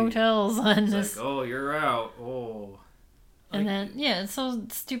 3 hotels on this. Like, oh, you're out. Oh. And then, it's so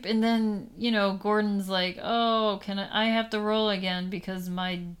stupid. And then, Gordon's like, oh, I have to roll again because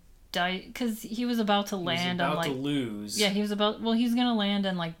my because he was about to land on, like... to lose. Yeah, he was gonna land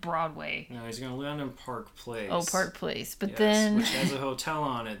on, like, Broadway. No, he's gonna land on Park Place. Oh, Park Place. But then... Which has a hotel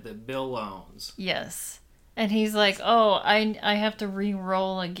on it that Bill owns. Yes. And he's like, oh, I have to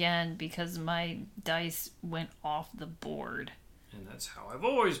re-roll again because my dice went off the board. And that's how I've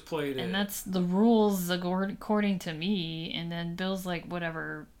always played it. And that's the rules according to me. And then Bill's like,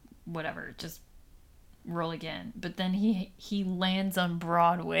 whatever, just... roll again, but then he lands on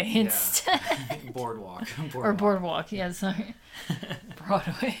Broadway instead. Boardwalk. Or Boardwalk, yeah, sorry.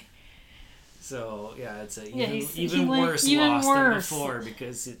 Broadway. So it's even worse than before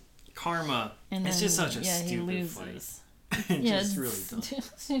because karma. And it's just such a stupid fight. It's really dumb.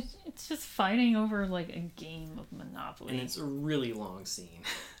 It's just fighting over like a game of Monopoly, and it's a really long scene.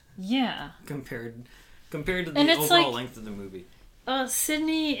 Yeah. compared to the overall length of the movie.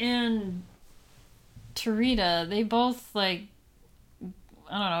 Sydney and Tarita, they both went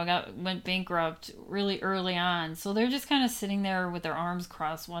bankrupt really early on, so they're just kind of sitting there with their arms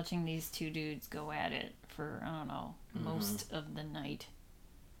crossed watching these 2 dudes go at it for most of the night,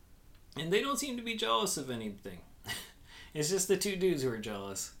 and they don't seem to be jealous of anything. It's just the 2 dudes who are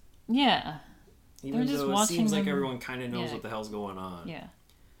jealous, even they're just though it seems like everyone kind of knows what the hell's going on.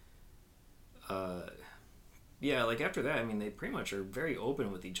 Like after that, I mean, they pretty much are very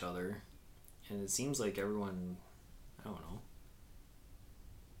open with each other. And it seems like everyone, I don't know,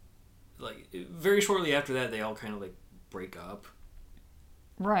 like very shortly after that, they all kind of like break up.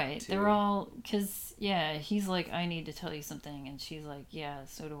 Right. They're all, because, he's like, I need to tell you something. And she's like, yeah,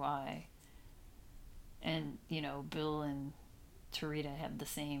 so do I. And, Bill and Tarita have the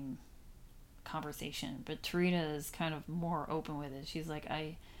same conversation. But Tarita is kind of more open with it. She's like,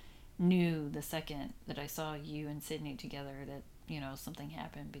 I knew the second that I saw you and Sydney together that, something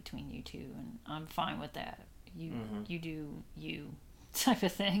happened between you 2, and I'm fine with that. You do you type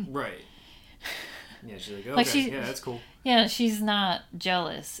of thing. Right. Yeah, she's like, okay, that's cool. Yeah, she's not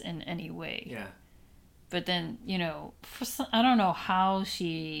jealous in any way. Yeah. But then, I don't know how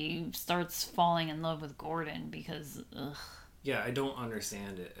she starts falling in love with Gordon because, ugh. Yeah, I don't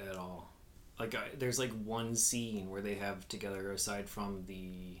understand it at all. Like, there's like one scene where they have together aside from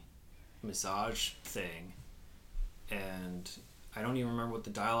the massage thing, and I don't even remember what the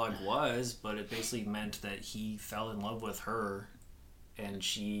dialogue was, but it basically meant that he fell in love with her and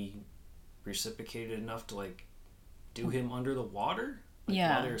she reciprocated enough to like do him under the water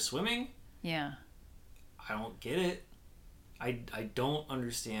while they were swimming. Yeah. I don't get it. I don't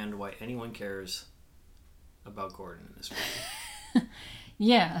understand why anyone cares about Gordon in this movie.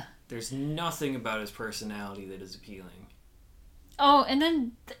 Yeah. There's nothing about his personality that is appealing. Oh, and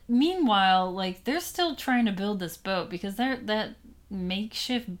then meanwhile, like, they're still trying to build this boat because that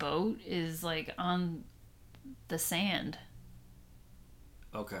makeshift boat is like on the sand.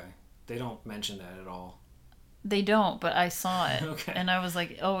 Okay. They don't mention that at all. They don't, but I saw it. Okay. And I was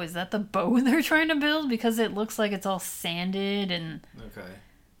like, oh, is that the boat they're trying to build? Because it looks like it's all sanded and... Okay.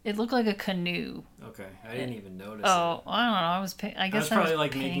 It looked like a canoe. Okay. I didn't even notice Oh, I don't know. I guess I was probably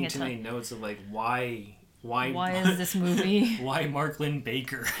like making too many notes of like, why is this movie? Why Mark Lynn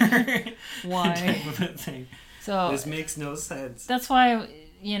Baker? Why? Type of a thing. So this makes no sense. That's why,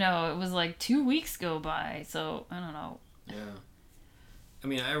 it was like 2 weeks go by, so I don't know. Yeah. I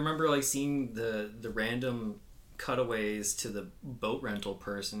mean, I remember like seeing the random cutaways to the boat rental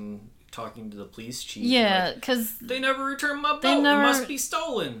person talking to the police chief. Yeah, because... they never returned my boat. It must be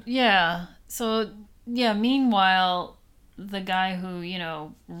stolen. Yeah. So, meanwhile, the guy who,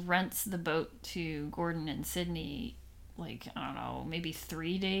 rents the boat to Gordon and Sydney, like, I don't know, maybe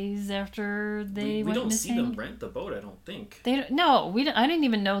 3 days after they went missing. We don't see them rent the boat, I don't think. I didn't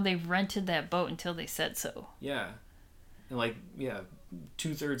even know they rented that boat until they said so. Yeah. And, like,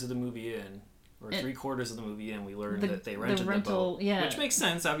 2/3 of the movie in. or 3/4 of the movie in, we learned that they rented the boat. Yeah. Which makes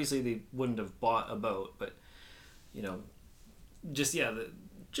sense. Obviously, they wouldn't have bought a boat, but,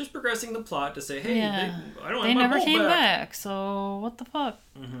 just progressing the plot to say, hey, I don't they have my never boat came back. back, so what the fuck?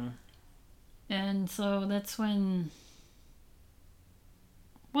 Mm-hmm. And so that's when...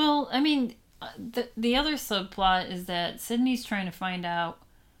 Well, I mean, the other subplot is that Sydney's trying to find out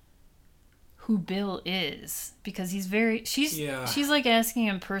who Bill is, because he's very... She's like asking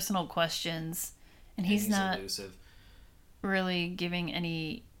him personal questions, and he's not elusive. really giving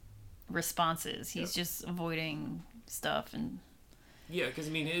any responses. He's just avoiding stuff. And yeah, because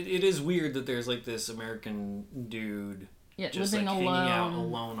I mean, it is weird that there's like this American dude just living like alone. hanging out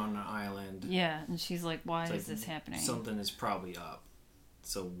alone on an island. Yeah, and she's like, why is this happening? Something is probably up.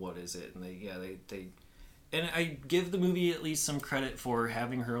 So what is it? And they and I give the movie at least some credit for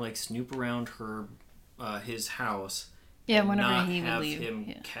having her like snoop around his house. Yeah, whenever not he would have leave.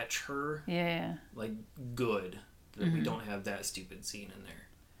 him catch her. Yeah. Like, good that we don't have that stupid scene in there.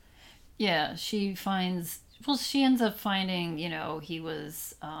 Yeah, she ends up finding, he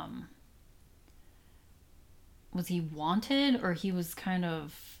was he wanted, or he was kind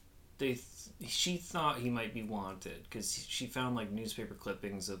of... She thought he might be wanted, because she found, like, newspaper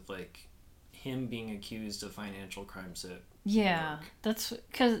clippings of, like, him being accused of financial crimes at New York. That's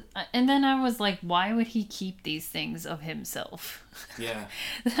because... And then I was like, why would he keep these things of himself? Yeah.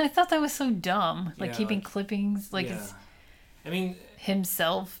 I thought that was so dumb. Like, keeping clippings, like... Yeah. I mean...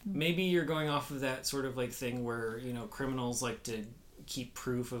 Himself. Maybe you're going off of that sort of, like, thing where, criminals like to keep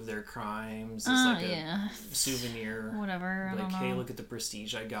proof of their crimes as, like, a souvenir. Whatever, I don't know. Hey, look at the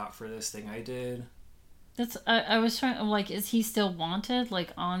prestige I got for this thing I did. I was trying... Like, is he still wanted?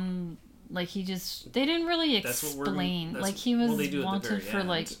 Like, on... Like, he just... They didn't really explain. Like, he was wanted for,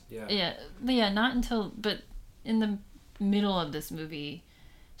 like... Yeah, not until... But in the middle of this movie,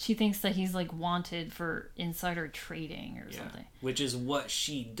 she thinks that he's, like, wanted for insider trading or something. Which is what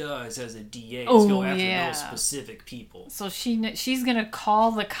she does as a DA, is go after those specific people. So she's gonna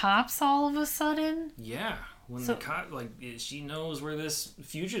call the cops all of a sudden? Yeah. When the cop... Like, she knows where this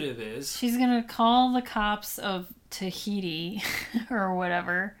fugitive is. She's gonna call the cops of Tahiti or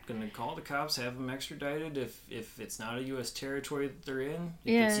whatever. Gonna call the cops, have them extradited if it's not a U.S. territory that they're in.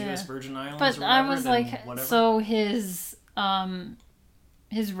 If it's U.S. Virgin Islands or whatever, I was like, whatever. So his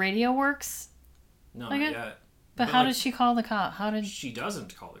radio works? No, not yet. But how did she call the cop? She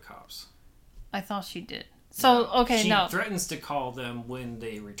doesn't call the cops. I thought she did. So, She threatens to call them when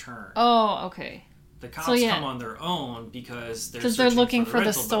they return. Oh, okay. The cops come on their own because they're looking for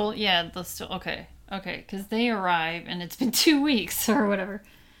the stolen... Yeah, okay. Okay, because they arrive and it's been 2 weeks or whatever.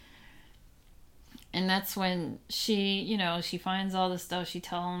 And that's when she finds all this stuff. She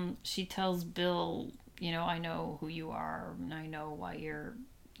tells Bill, I know who you are and I know why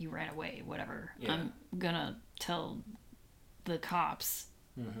you ran away, whatever. Yeah. I'm gonna tell the cops.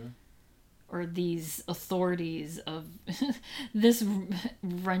 Mm-hmm. Or these authorities of this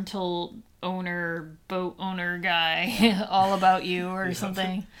rental owner, boat owner guy all about you or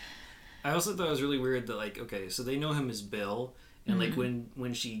something. I also thought it was really weird that, like, okay, so they know him as Bill, and like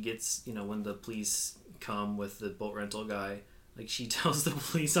when she gets, when the police come with the boat rental guy, like, she tells the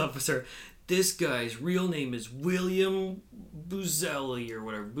police officer, this guy's real name is William Buzelli or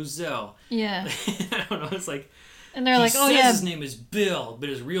whatever, Buzel. Yeah. I don't know, it's like... And they're like, oh yeah, his name is Bill, but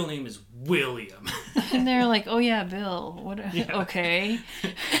his real name is William. And they're like, oh yeah, Bill. What? Okay.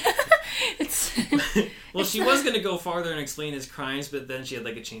 Well, she was gonna go farther and explain his crimes, but then she had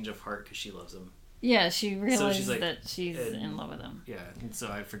like a change of heart because she loves him. Yeah, she realized that she's in love with him. Yeah, and so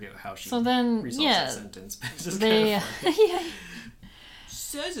I forget how she. So then, resolves that sentence. But it's just kind of funny. Yeah.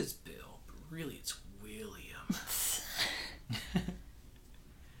 Says it's Bill, but really it's William.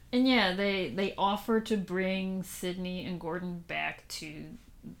 And yeah, they offer to bring Sydney and Gordon back to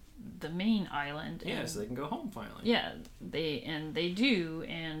the main island. Yeah, so they can go home finally. Yeah, they do,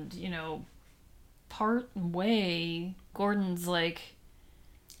 and part way, Gordon's like...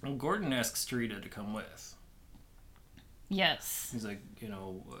 Well, Gordon asks Tarita to come with. Yes. He's like,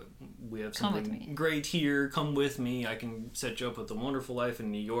 we have something great here. Come with me. I can set you up with a wonderful life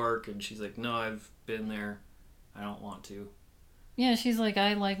in New York. And she's like, no, I've been there. I don't want to. Yeah, she's like,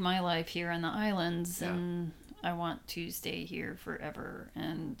 I like my life here on the islands, and I want to stay here forever.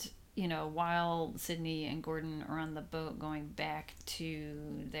 And, while Sydney and Gordon are on the boat going back to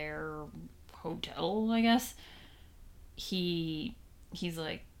their hotel, I guess, he's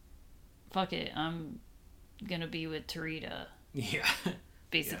like, fuck it, I'm gonna be with Tarita. Yeah.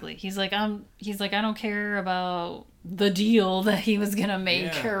 Basically. Yeah. He's like, I don't care about the deal that he was gonna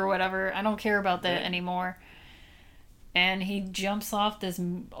make or whatever. I don't care about that anymore. And he jumps off this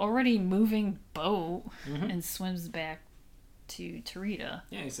already moving boat and swims back to Tarita.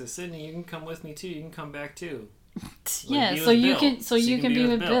 Yeah, he says, Sydney, you can come with me too. You can come back too. Yeah, so you can be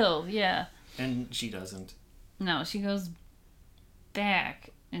with Bill. Yeah. And she doesn't. No, she goes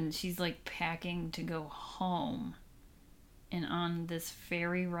back and she's like packing to go home. And on this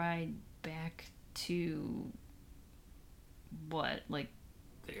ferry ride back to what? Like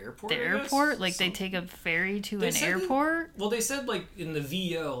the airport? The airport? Like they take a ferry to an airport? Well, they said like in the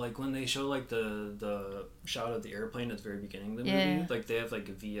VO, like when they show like the shot of the airplane at the very beginning of the movie, like they have like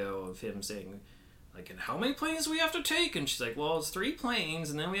a VO of him saying like, and how many planes do we have to take? And she's like, well, it's 3 planes,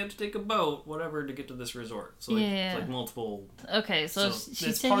 and then we have to take a boat, whatever, to get to this resort. So like, it's like multiple. Okay, so she's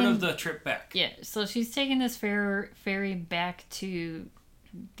it's taking, part of the trip back. Yeah, so she's taking this ferry back to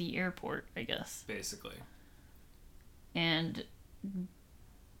the airport, I guess. Basically. And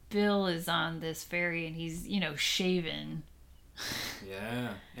Bill is on this ferry, and he's, shaven. Yeah,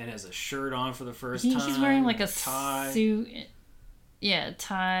 and has a shirt on for the first time. He's wearing like a tie. Suit. Yeah,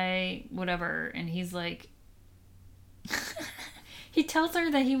 tie, whatever. And he's like... he tells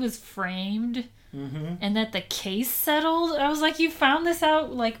her that he was framed and that the case settled. I was like, you found this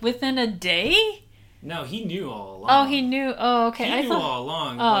out like within a day? No, he knew all along. Oh, he knew. Oh, okay. He knew all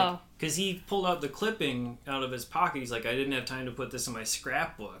along. Oh. Because he pulled out the clipping out of his pocket. He's like, I didn't have time to put this in my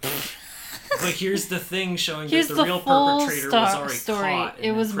scrapbook. But here's the thing showing that the real perpetrator was already caught.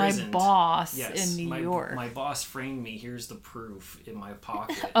 It was imprisoned. My boss in New York. My boss framed me. Here's the proof in my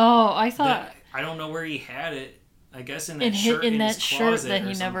pocket. Oh, I thought... I don't know where he had it. I guess in that shirt in his closet that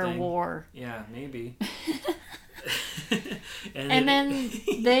he never wore. Yeah, maybe. and then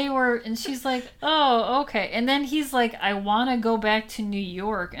and she's like, oh, okay. And then he's like, I want to go back to New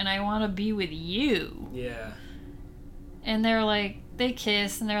York and I want to be with you. Yeah. And they're like, they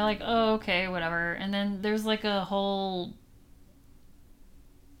kiss and they're like, oh, okay, whatever. And then there's like a whole,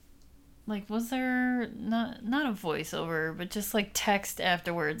 like, was there not a voiceover, but just like text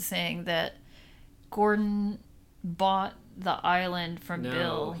afterwards saying that Gordon bought the island from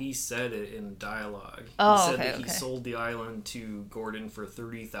Bill. No, he said it in dialogue. Oh, he said that he sold the island to Gordon for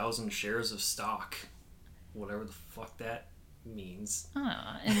 30,000 shares of stock. Whatever the fuck that means.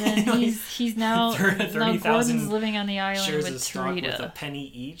 Oh, and then he's now 30,000 Gordon's living on the island shares with of stock Tarita. with a penny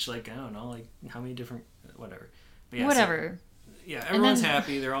each. Like, I don't know, like how many different whatever. But yeah, whatever. So, yeah, everyone's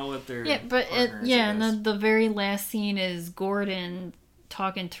happy. They're all with their partners, and then the very last scene is Gordon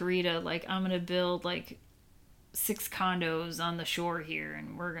talking to Tarita like, I'm gonna build like 6 condos on the shore here,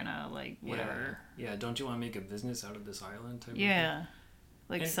 and we're gonna like whatever. Yeah. Don't you want to make a business out of this island? Type yeah.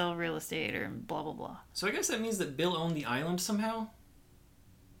 Like sell real estate or blah, blah, blah. So I guess that means that Bill owned the island somehow?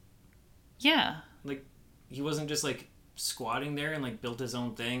 Yeah. Like, he wasn't just, like, squatting there and, like, built his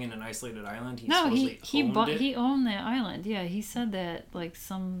own thing in an isolated island? He owned that island. Yeah, he said that, like,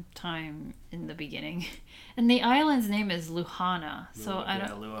 sometime in the beginning. And the island's name is Luhana.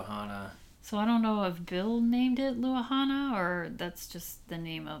 Luhana. So I don't know if Bill named it Luhana or that's just the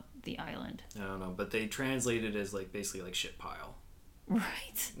name of the island. I don't know, but they translated it as, like, basically, like, shit pile.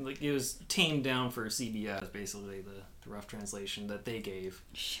 Right. Like, it was tamed down for CBS, basically, the rough translation that they gave.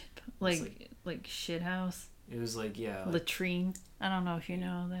 Like shit house? It was like, yeah. Like, latrine. I don't know if you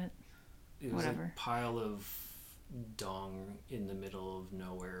know that. It was a pile of dung in the middle of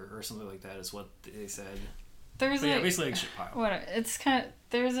nowhere, or something like that is what they said. Basically like shit pile. What? It's kind of...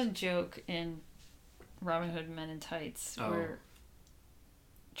 There's a joke in Robin Hood Men in Tights where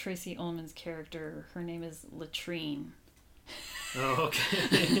Tracy Ullman's character, her name is Latrine. Oh,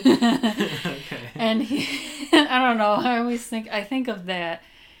 okay. Okay. And I don't know, I think of that,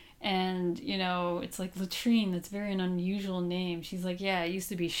 and it's like latrine, that's very an unusual name. She's like, yeah, it used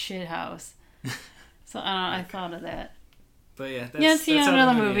to be shit house. So I thought of that. But yeah, that's how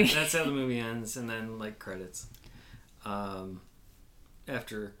another movie. That's how the movie ends, and then like credits.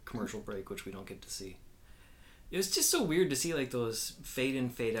 After commercial break, which we don't get to see. It was just so weird to see like those fade in,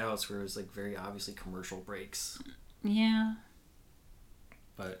 fade outs where it was like very obviously commercial breaks. Yeah.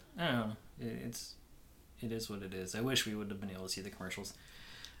 But I don't know. It is what it is. I wish we would have been able to see the commercials.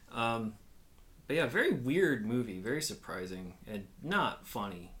 But yeah, very weird movie, very surprising and not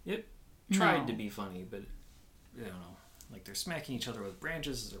funny. It tried to be funny, but I don't know. Like they're smacking each other with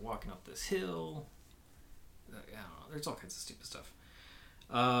branches as they're walking up this hill. I don't know. There's all kinds of stupid stuff.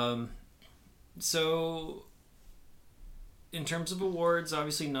 So in terms of awards,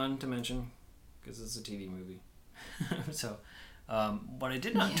 obviously none to mention because it's a TV movie. So. What I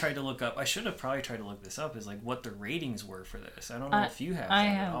did not try to look up, I should have probably tried to look this up, is like what the ratings were for this. I don't know if you have that. I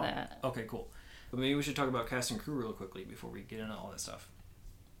have that. Okay, cool. But maybe we should talk about cast and crew real quickly before we get into all that stuff.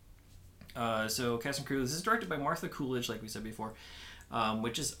 So cast and crew. This is directed by Martha Coolidge, like we said before,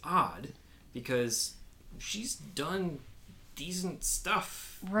 which is odd because she's done decent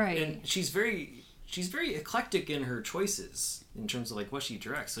stuff, right? And she's very eclectic in her choices in terms of like what she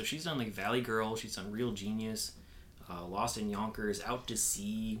directs. So she's done like Valley Girl, she's done Real Genius, Lost in Yonkers, Out to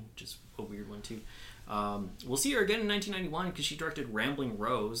Sea, which is a weird one too. We'll see her again in 1991 because she directed Rambling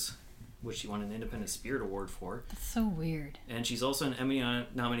Rose, which she won an Independent Spirit Award for. That's so weird. And she's also an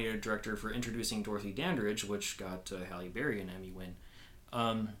Emmy-nominated director for Introducing Dorothy Dandridge, which got Halle Berry an Emmy win.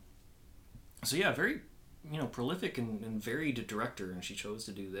 So yeah, very prolific and varied director, and she chose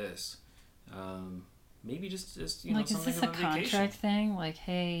to do this. Maybe just like, something is this a contract vacation thing? Like,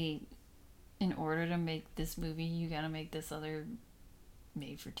 hey, in order to make this movie, you gotta make this other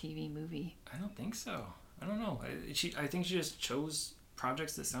made-for-TV movie. I don't think so. I don't know. I think she just chose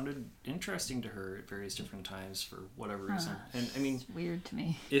projects that sounded interesting to her at various different times for whatever reason. And I mean, it's weird to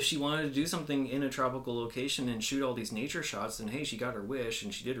me. If she wanted to do something in a tropical location and shoot all these nature shots, then hey, she got her wish,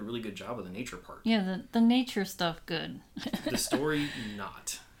 and she did a really good job of the nature part. Yeah, the nature stuff, good. The story,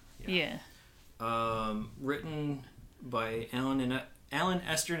 not. Yeah. Written by Alan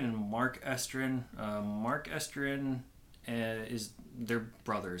Estrin and Mark Estrin. Mark Estrin is their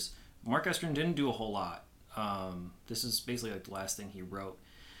brothers. Mark Estrin didn't do a whole lot. This is basically like the last thing he wrote.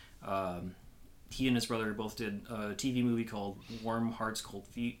 He and his brother both did a TV movie called Warm Hearts, Cold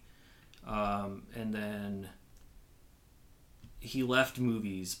Feet. And then he left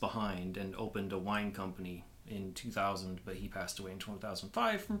movies behind and opened a wine company in 2000, but he passed away in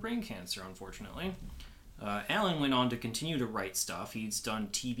 2005 from brain cancer, unfortunately. Alan went on to continue to write stuff. He's done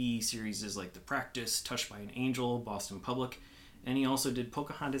TV series like The Practice, Touched by an Angel, Boston Public, and he also did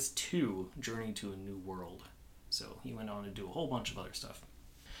Pocahontas 2, Journey to a New World. So he went on to do a whole bunch of other stuff.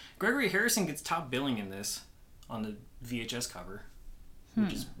 Gregory Harrison gets top billing in this on the VHS cover,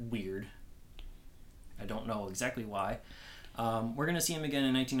 which is weird. I don't know exactly why. We're going to see him again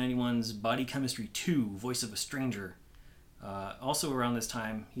in 1991's Body Chemistry 2, Voice of a Stranger. Also around this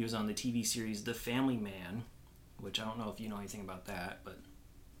time, he was on the TV series The Family Man, which I don't know if you know anything about that, but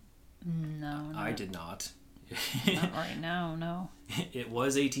no, I did not. Not right now, no. It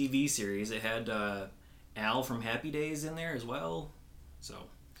was a TV series. It had Al from Happy Days in there as well. So,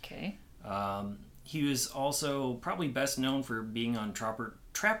 okay. He was also probably best known for being on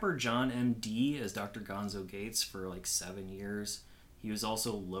Trapper John M.D. as Dr. Gonzo Gates for like 7 years. He was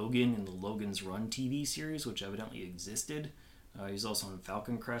also Logan in the Logan's Run TV series, which evidently existed. He was also on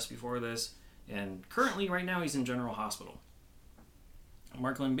Falcon Crest before this. And currently, right now, he's in General Hospital.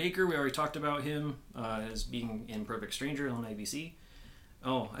 Mark Lynn-Baker, we already talked about him as being in Perfect Stranger on ABC.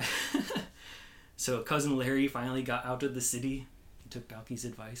 Oh, so Cousin Larry finally got out of the city. He took Balky's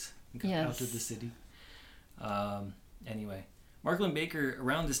advice and got out of the city. Anyway, Mark Lynn-Baker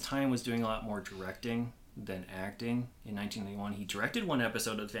around this time was doing a lot more directing than acting. In 1991, he directed one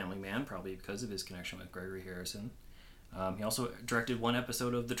episode of The Family Man, probably because of his connection with Gregory Harrison. He also directed one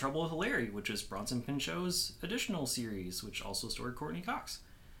episode of The Trouble with Larry, which is Bronson Pinchot's additional series, which also starred Courtney Cox.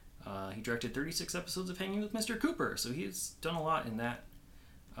 He directed 36 episodes of Hanging with Mr. Cooper, so he's done a lot in that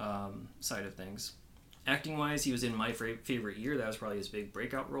side of things. Acting-wise, he was in My Favorite Year. That was probably his big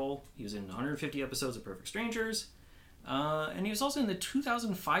breakout role. He was in 150 episodes of Perfect Strangers. And he was also in the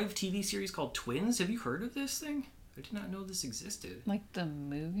 2005 TV series called Twins. Have you heard of this thing? I did not know this existed. Like the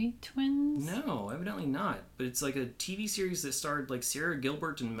movie Twins? No, evidently not. But it's like a TV series that starred like Sarah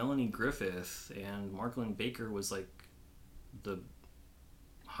Gilbert and Melanie Griffith, and Mark Lynn-Baker was like the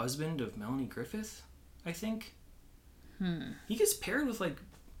husband of Melanie Griffith, I think. He gets paired with like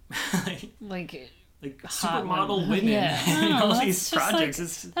supermodel women. Yeah. All these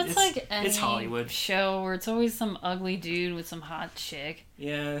projects. Like, it's Hollywood show where it's always some ugly dude with some hot chick.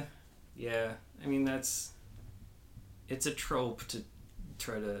 Yeah. I mean, it's a trope to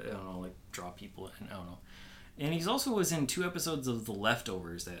try to, I don't know, like draw people in. I don't know. And he's also was in 2 episodes of The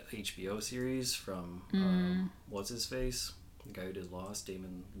Leftovers, that HBO series from what's his face, the guy who did Lost,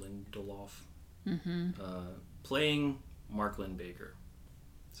 Damon Lindelof, playing Mark Lynn-Baker.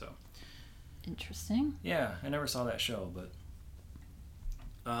 So interesting. Yeah, I never saw that show,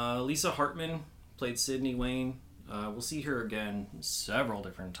 but Lisa Hartman played Sydney Wayne. We'll see her again several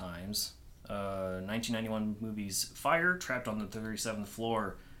different times. 1991 movies Fire, Trapped on the 37th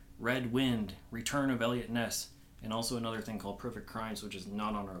Floor, Red Wind, Return of Elliot Ness, and also another thing called Perfect Crimes, which is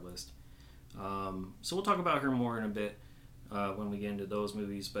not on our list. So we'll talk about her more in a bit when we get into those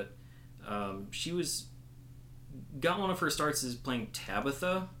movies, but she got one of her starts as playing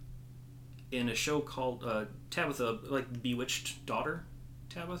Tabitha in a show called Tabitha, like Bewitched Daughter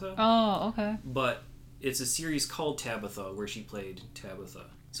Tabitha. Oh, okay. But it's a series called Tabitha where she played Tabitha.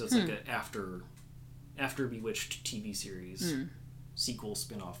 So it's like an after Bewitched TV series, sequel,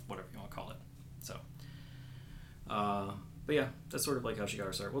 spin-off, whatever you want to call it. So, but yeah, that's sort of like how she got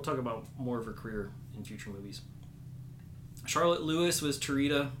her start. We'll talk about more of her career in future movies. Charlotte Lewis was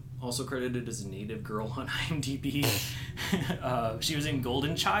Tarita, also credited as a native girl on IMDb. She was in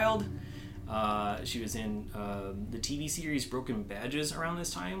Golden Child. She was in the TV series Broken Badges around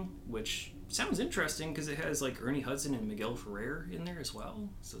this time, which sounds interesting because it has like Ernie Hudson and Miguel Ferrer in there as well.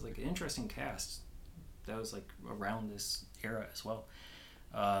 So it's like an interesting cast. That was like around this era as well.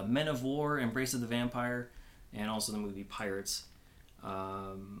 Men of War, Embrace of the Vampire, and also the movie Pirates.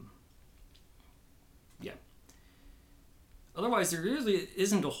 Yeah. Otherwise, there really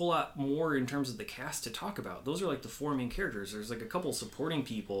isn't a whole lot more in terms of the cast to talk about. Those are like the four main characters. There's like a couple supporting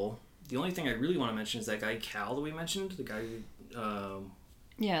people. The only thing I really want to mention is that guy Cal that we mentioned, the guy who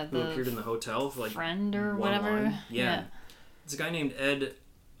appeared in the hotel for like friend or whatever. Yeah. It's a guy named Ed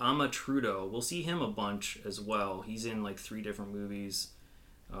Amatrudo. We'll see him a bunch as well. He's in like 3 different movies.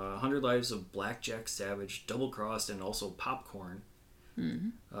 100 Lives of Blackjack Savage, Double Crossed, and also Popcorn.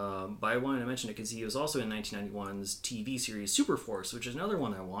 But I wanted to mention it because he was also in 1991's TV series Superforce, which is another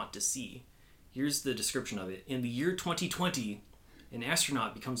one I want to see. Here's the description of it. In the year 2020, an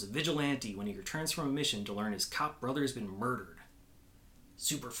astronaut becomes a vigilante when he returns from a mission to learn his cop brother has been murdered.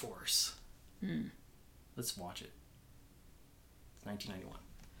 Superforce. Let's watch it. It's 1991.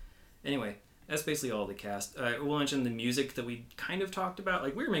 Anyway, that's basically all the cast. We'll mention the music that we kind of talked about.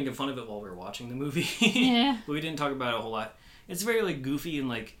 Like, we were making fun of it while we were watching the movie. Yeah. But we didn't talk about it a whole lot. It's very, like, goofy and,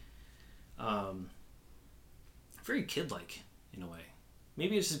 like, very kid-like, in a way.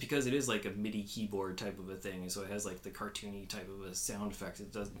 Maybe it's just because it is, like, a MIDI keyboard type of a thing, so it has, like, the cartoony type of a sound effect.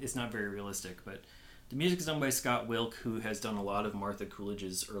 It's not very realistic, but the music is done by Scott Wilk, who has done a lot of Martha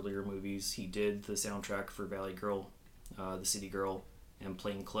Coolidge's earlier movies. He did the soundtrack for Valley Girl, The City Girl, and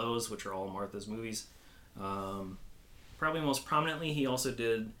Plain Clothes, which are all Martha's movies. Probably most prominently, he also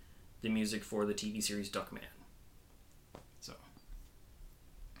did the music for the TV series Duckman. So,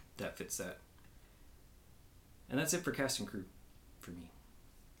 that fits that. And that's it for cast and crew, for me.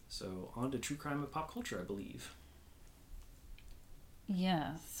 So, on to true crime and pop culture, I believe.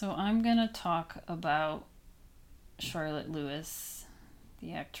 Yeah, so I'm going to talk about Charlotte Lewis,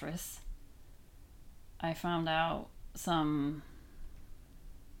 the actress. I found out some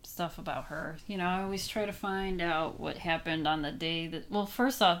stuff about her. You know, I always try to find out what happened on the day that... Well,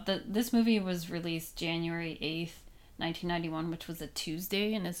 first off, this movie was released January 8th, 1991, which was a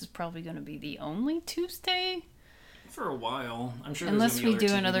Tuesday, and this is probably going to be the only Tuesday for a while. I'm sure unless we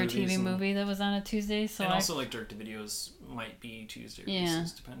do another TV movie that was on a Tuesday. So and also, like, direct-to-videos might be Tuesday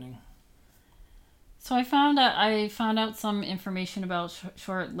releases, depending. So I found out some information about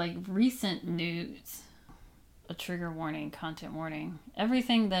short, like, recent news. A trigger warning, content warning.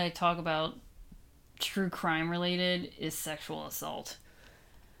 Everything that I talk about true crime related is sexual assault.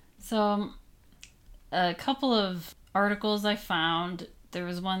 So a couple of articles I found. There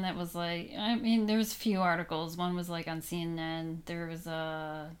was one that was like, I mean, there's a few articles. One was like on CNN. There was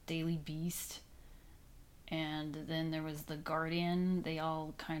a Daily Beast. And then there was The Guardian. They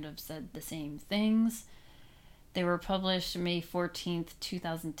all kind of said the same things. They were published May 14th,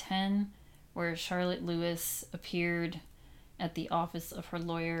 2010, where Charlotte Lewis appeared at the office of her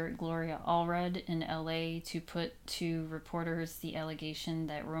lawyer, Gloria Allred, in LA to put to reporters the allegation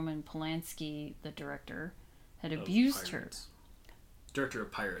that Roman Polanski, the director, had abused her. Director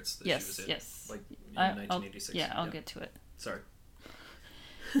of Pirates that she was in. Yes. Like in 1986. I'll get to it. Sorry.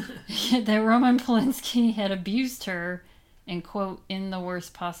 That Roman Polanski had abused her and, quote, in the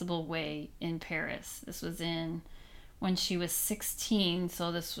worst possible way in Paris. This was when she was 16,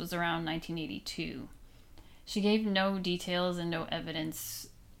 so this was around 1982. She gave no details and no evidence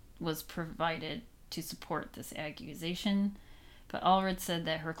was provided to support this accusation, but Allred said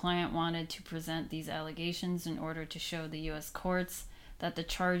that her client wanted to present these allegations in order to show the U.S. courts that the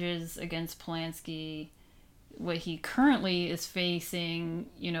charges against Polanski, what he currently is facing,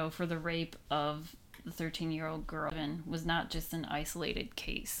 you know, for the rape of the 13-year-old girl, was not just an isolated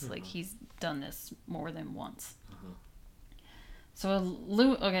case. Like, he's done this more than once. So,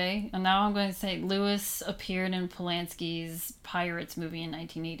 and now I'm going to say Lewis appeared in Polanski's Pirates movie in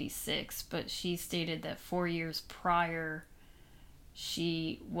 1986, but she stated that 4 years prior,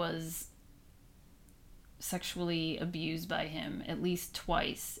 she was sexually abused by him at least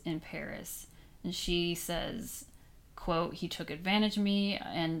twice in Paris. And she says, quote, he took advantage of me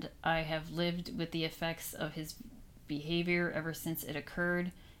and I have lived with the effects of his behavior ever since it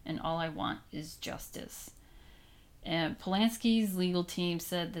occurred, and all I want is justice. And Polanski's legal team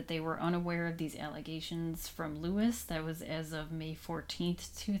said that they were unaware of these allegations from Lewis. That was as of May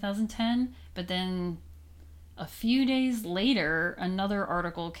 14th, 2010. But then a few days later, another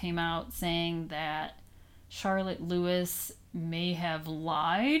article came out saying that Charlotte Lewis may have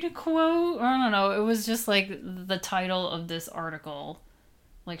lied, quote. I don't know. It was just like the title of this article.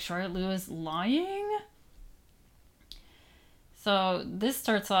 Like, Charlotte Lewis lying? So this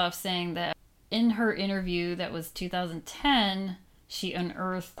starts off saying that in her interview that was 2010,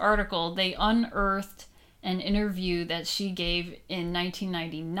 they unearthed an interview that she gave in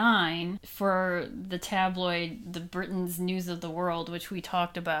 1999 for the tabloid The Britain's News of the World, which we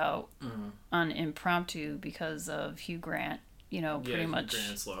talked about on Impromptu because of Hugh Grant, pretty much. Hugh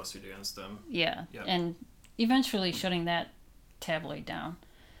Grant's lawsuit against them. Yeah, yep. And eventually shutting that tabloid down.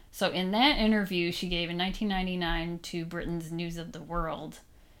 So in that interview she gave in 1999 to Britain's News of the World,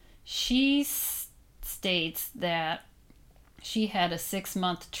 she states that she had a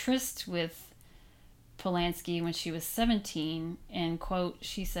 6-month tryst with Polanski when she was 17, and, quote,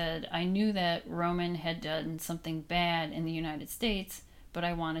 she said, "I knew that Roman had done something bad in the United States, but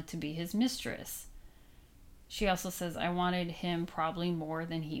I wanted to be his mistress." She also says, "I wanted him probably more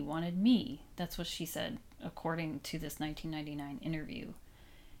than he wanted me." That's what she said, according to this 1999 interview.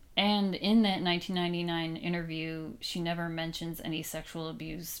 And in that 1999 interview, she never mentions any sexual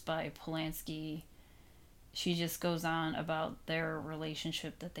abuse by Polanski. She just goes on about their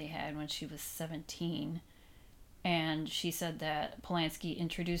relationship that they had when she was 17. And she said that Polanski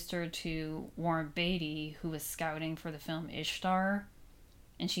introduced her to Warren Beatty, who was scouting for the film Ishtar.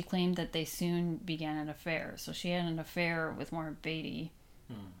 And she claimed that they soon began an affair. So she had an affair with Warren Beatty.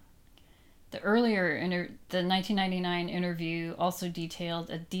 The 1999 interview also detailed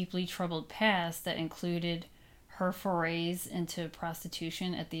a deeply troubled past that included her forays into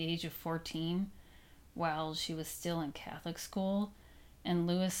prostitution at the age of 14 while she was still in Catholic school. And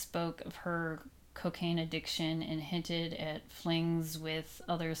Lewis spoke of her cocaine addiction and hinted at flings with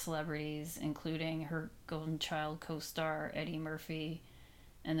other celebrities, including her Golden Child co-star Eddie Murphy.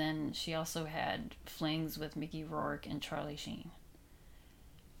 And then she also had flings with Mickey Rourke and Charlie Sheen.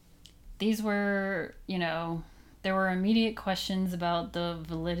 These were, there were immediate questions about the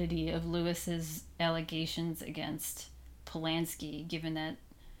validity of Lewis's allegations against Polanski, given that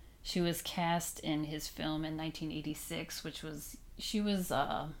she was cast in his film in 1986, she was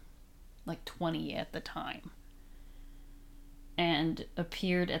like 20 at the time, and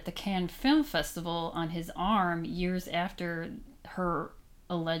appeared at the Cannes Film Festival on his arm years after her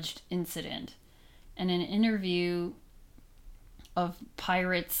alleged incident. In an interview of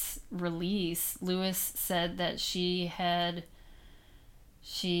Pirates' release, Lewis said that she had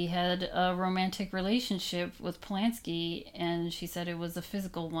a romantic relationship with Polanski, and she said it was a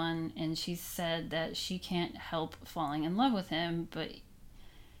physical one, and she said that she can't help falling in love with him, but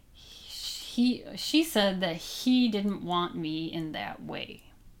she said that he didn't want me in that way.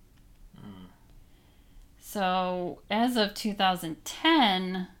 So as of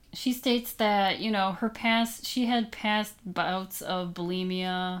 2010, she states that, she had past bouts of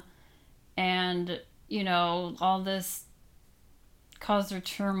bulimia, and, all this caused her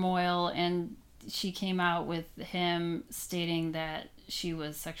turmoil, and she came out with him stating that she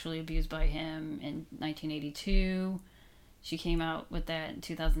was sexually abused by him in 1982. She came out with that in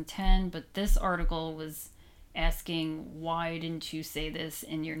 2010, but this article was asking, why didn't you say this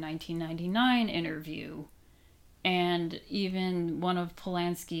in your 1999 interview? And even one of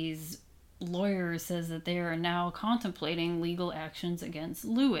Polanski's lawyers says that they are now contemplating legal actions against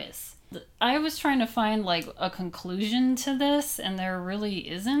Lewis. I was trying to find a conclusion to this, and there really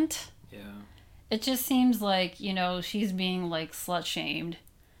isn't. Yeah. It just seems like, she's being slut shamed.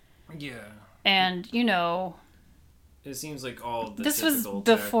 Yeah. And, it seems like all the this was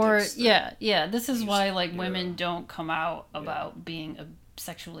before. This is why women don't come out about being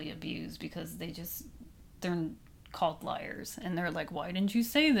sexually abused, because they're called liars, and they're like, why didn't you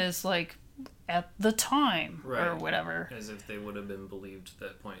say this at the time, right, or whatever, as if they would have been believed at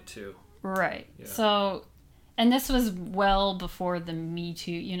that point too, right? Yeah. So, and this was well before the Me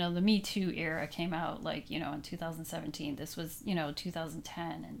Too, the Me Too era came out in 2017. This was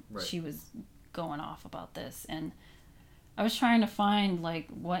 2010, and right, she was going off about this, and I was trying to find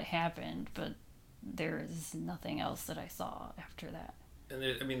what happened, but there is nothing else that I saw after that.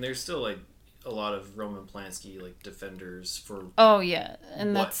 And there's still a lot of Roman Polanski defenders for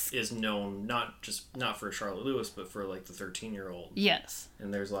and what is known, not for Charlotte Lewis, but for the 13-year-old. Yes.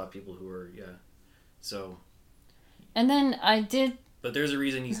 And there's a lot of people who are so. And then I did. But there's a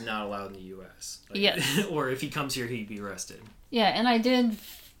reason he's not allowed in the U.S. Yes. Or if he comes here, he'd be arrested. Yeah, and I did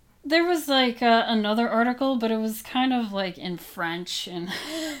There was like another article, but it was kind of like in French, and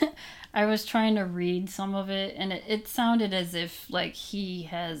I was trying to read some of it, and it sounded as if like he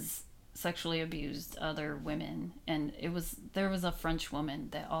has sexually abused other women, and there was a French woman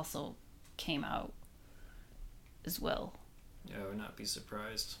that also came out as well. Yeah, I would not be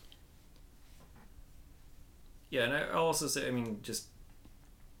surprised. Yeah, and I'll also say, I mean, just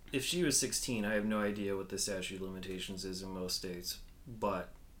if she was 16, I have no idea what the statute of limitations is in most states, but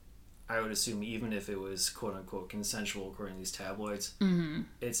I would assume even if it was quote unquote consensual according to these tabloids,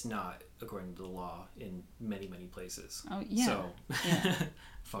 it's not according to the law in many, many places. Oh, yeah. So, yeah.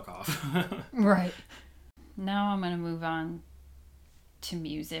 Fuck off. Right. Now I'm going to move on to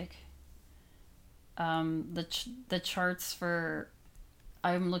music. The charts for...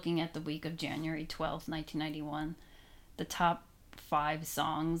 I'm looking at the week of January 12th, 1991. The top 5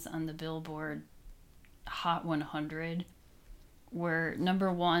 songs on the Billboard Hot 100 were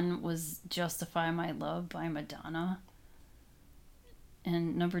number 1 was Justify My Love by Madonna.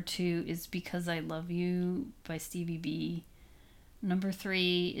 And number 2 is Because I Love You by Stevie B. Number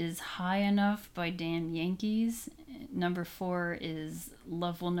 3 is High Enough by Damn Yankees. Number 4 is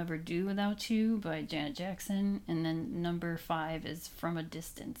Love Will Never Do Without You by Janet Jackson. And then number 5 is From a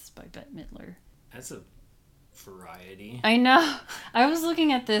Distance by Bette Midler. That's a variety. I know. I was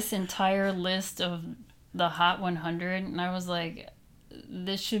looking at this entire list of the Hot 100, and I was like,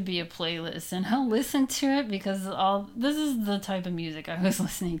 this should be a playlist, and I'll listen to it because this is the type of music I was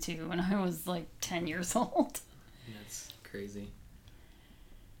listening to when I was like 10 years old. That's crazy.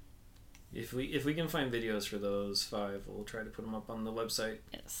 If we can find videos for those 5, we'll try to put them up on the website.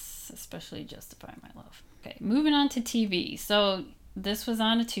 Yes, especially Justify My Love. Okay, moving on to TV. So this was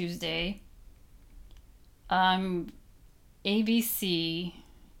on a Tuesday. ABC,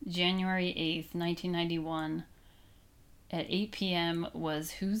 January 8th, 1991, at 8 p.m.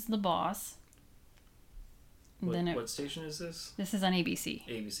 was Who's the Boss? What station is this? This is on ABC.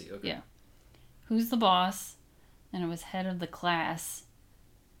 ABC, okay. Yeah. Who's the Boss? And it was Head of the Class,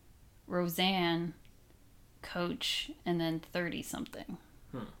 Roseanne, Coach, and then 30-something.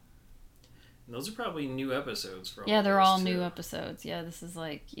 And those are probably new episodes for all Yeah, they're all too. new episodes. Yeah, this is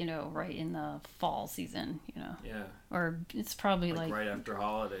like, right in the fall season, Yeah. Or it's probably like right after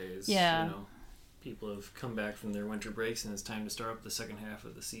holidays. Yeah. People have come back from their winter breaks and it's time to start up the second half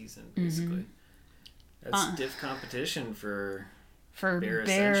of the season, basically. That's stiff competition for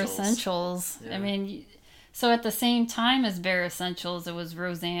Bare Essentials. Yeah. I mean, so at the same time as Bare Essentials, it was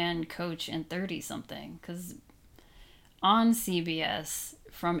Roseanne, Coach, and 30-something. Because on CBS,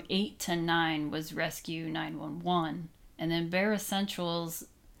 from 8 to 9 was Rescue 911. And then Bare Essentials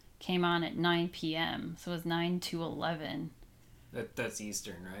came on at 9 p.m. So it was 9 to 11. That's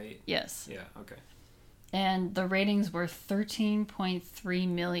Eastern, right? Yes. Yeah, okay. And the ratings were 13.3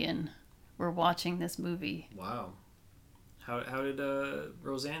 million were watching this movie. Wow. How did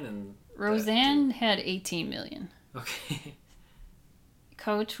Roseanne had 18 million. Okay.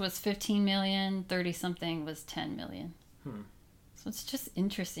 Coach was 15 million, 30-something was 10 million. So it's just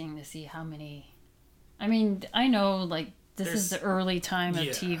interesting to see how many... I mean, I know, like, this is the early time of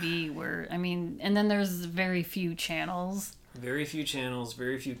TV where, I mean, and then there's very few channels. Very few channels,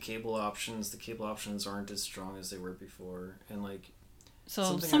 very few cable options. The cable options aren't as strong as they were before. And, like...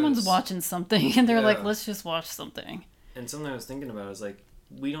 So someone's watching something, and they're like, let's just watch something. And something I was thinking about is, like,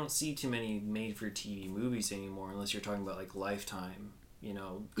 we don't see too many made-for-TV movies anymore unless you're talking about, like, Lifetime,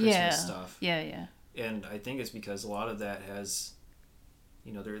 Christmas stuff. Yeah. And I think it's because a lot of that has...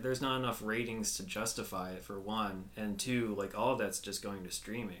 there's not enough ratings to justify it, for one. And two, like, all of that's just going to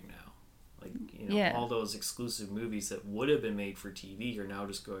streaming now. Like, all those exclusive movies that would have been made for TV are now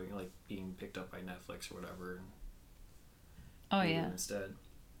just going, like, being picked up by Netflix or whatever. Instead.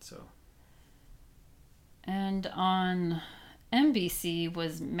 So. And on NBC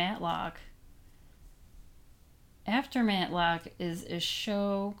was Matlock. After Matlock is a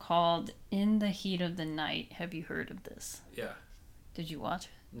show called In the Heat of the Night. Have you heard of this? Yeah. Did you watch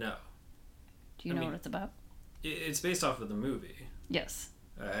it? No. Do you know what it's about? It's based off of the movie. Yes.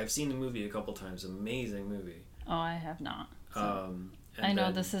 I've seen the movie a couple times. Amazing movie. Oh, I have not. So I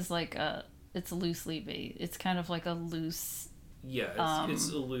know this is like it's loosely based. It's kind of like a loose... Yeah, it's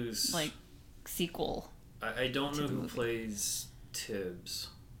a loose... like, sequel. I don't know who plays Tibbs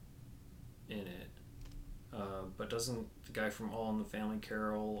in it. But doesn't the guy from All in the Family,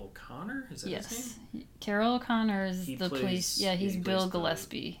 Carol O'Connor? Is that his name? Carol O'Connor is he's Bill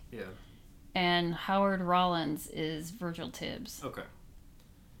Gillespie. Yeah. And Howard Rollins is Virgil Tibbs. Okay.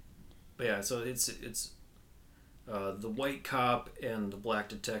 But yeah, so it's the white cop and the black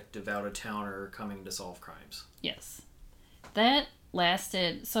detective out of town are coming to solve crimes. Yes. That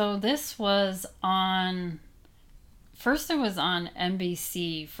lasted. So this was on. First, it was on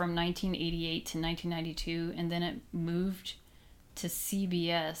NBC from 1988 to 1992, and then it moved to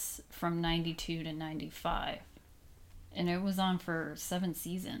CBS from 92 to 95. And it was on for 7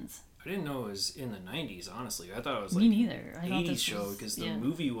 seasons. I didn't know it was in the 90s, honestly. I thought it was Me neither. I 80s show, because the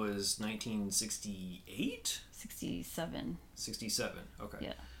movie was 1968? 67. 67, okay.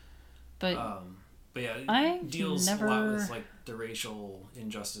 Yeah. But yeah, it deals a lot with like the racial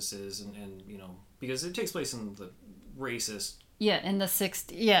injustices and you know, because it takes place in the racist... Yeah, in the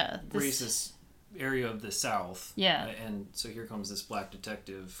 60s. Yeah. Racist area of the South. Yeah. And so here comes this black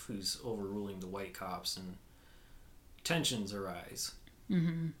detective who's overruling the white cops, and tensions arise.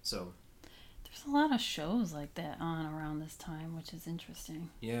 Mm-hmm. So there's a lot of shows like that on around this time, which is interesting.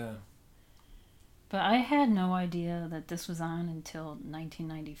 Yeah. But I had no idea that this was on until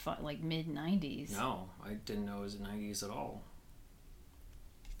 1995, like mid-90s. No, I didn't know it was the 90s at all.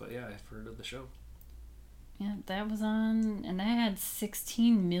 But yeah, I've heard of the show. Yeah, that was on, and that had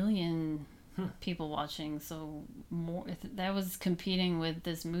 16 million people watching, so more. That was competing with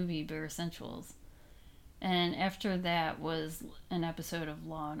this movie, Bare Essentials. And after that was an episode of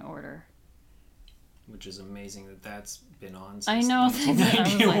Law and Order. Which is amazing that that's been on since I know. 1991, I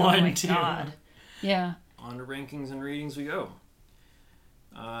was like, oh my too. God. Yeah. On to rankings and ratings we go.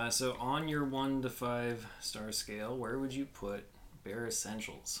 So on your 1 to 5 star scale, where would you put Bare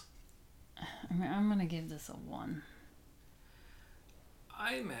Essentials? I mean, I'm going to give this a 1.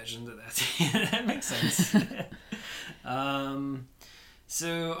 I imagine that makes sense.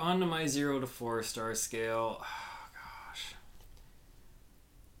 So on to my 0 to 4 star scale. Oh, gosh.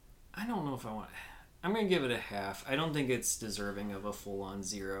 I don't know if I want... I'm going to give it a half. I don't think it's deserving of a full-on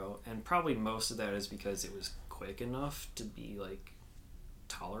 0, and probably most of that is because it was quick enough to be, like,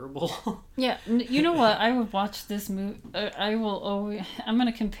 tolerable. Yeah, you know what? I would watch this movie. I'm going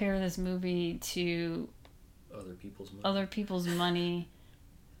to compare this movie to Other People's Money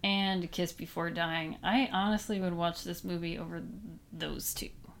and Kiss Before Dying. I honestly would watch this movie over those two.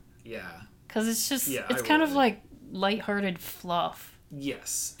 Yeah. Because it's just, it's kind of like lighthearted fluff.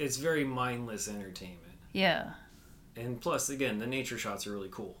 Yes, it's very mindless entertainment. Yeah. And plus, again, the nature shots are really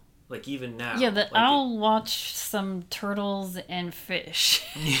cool. Like, even now. Yeah, I'll watch some turtles and fish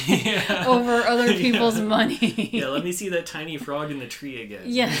over other people's money. Yeah, let me see that tiny frog in the tree again.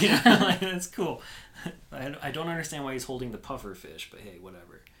 Yeah. You know, like, that's cool. I don't understand why he's holding the puffer fish, but hey,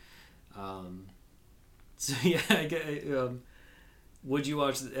 whatever. So, yeah, I get... would you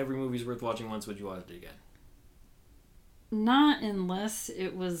watch... Every movie's worth watching once, would you watch it again? Not unless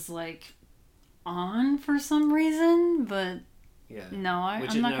it was, like, on for some reason, but... Yeah. No, I'm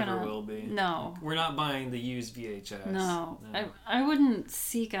not gonna... never will be. No. We're not buying the used VHS. No. I wouldn't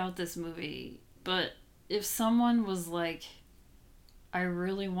seek out this movie, but if someone was like, I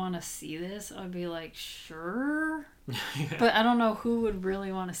really want to see this, I'd be like, sure. Yeah. But I don't know who would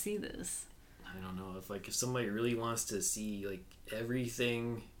really want to see this. I don't know. If somebody really wants to see, like,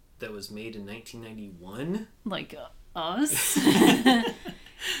 everything that was made in 1991... Like, us?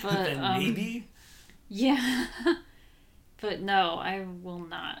 But then maybe? Yeah. But no, I will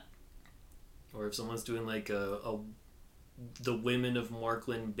not. Or if someone's doing like the Women of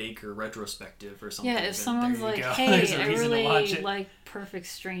Marklyn Baker retrospective or something. Yeah, if someone's like, hey, I really like Perfect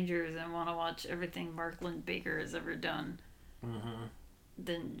Strangers and want to watch everything Marklyn Baker has ever done,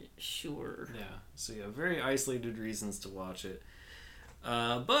 then sure. Yeah, so yeah, very isolated reasons to watch it.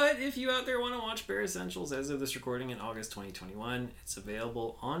 But if you out there want to watch Bare Essentials as of this recording in August 2021, it's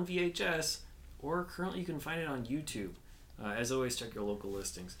available on VHS, or currently you can find it on YouTube. As always, check your local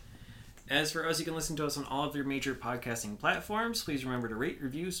listings. As for us, you can listen to us on all of your major podcasting platforms. Please remember to rate,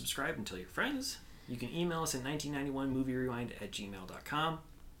 review, subscribe, and tell your friends. You can email us at 1991movierewind@gmail.com. Of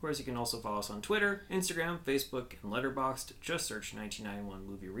course, you can also follow us on Twitter, Instagram, Facebook, and Letterboxd. Just search 1991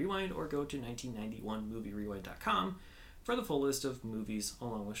 Movie Rewind or go to 1991movierewind.com for the full list of movies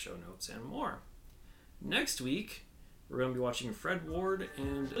along with show notes and more. Next week, we're going to be watching Fred Ward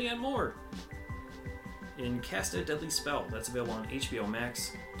and Julianne Moore in Cast a Deadly Spell. That's available on HBO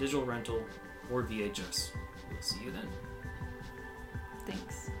Max, digital rental, or VHS. We'll see you then.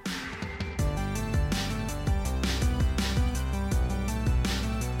 Thanks.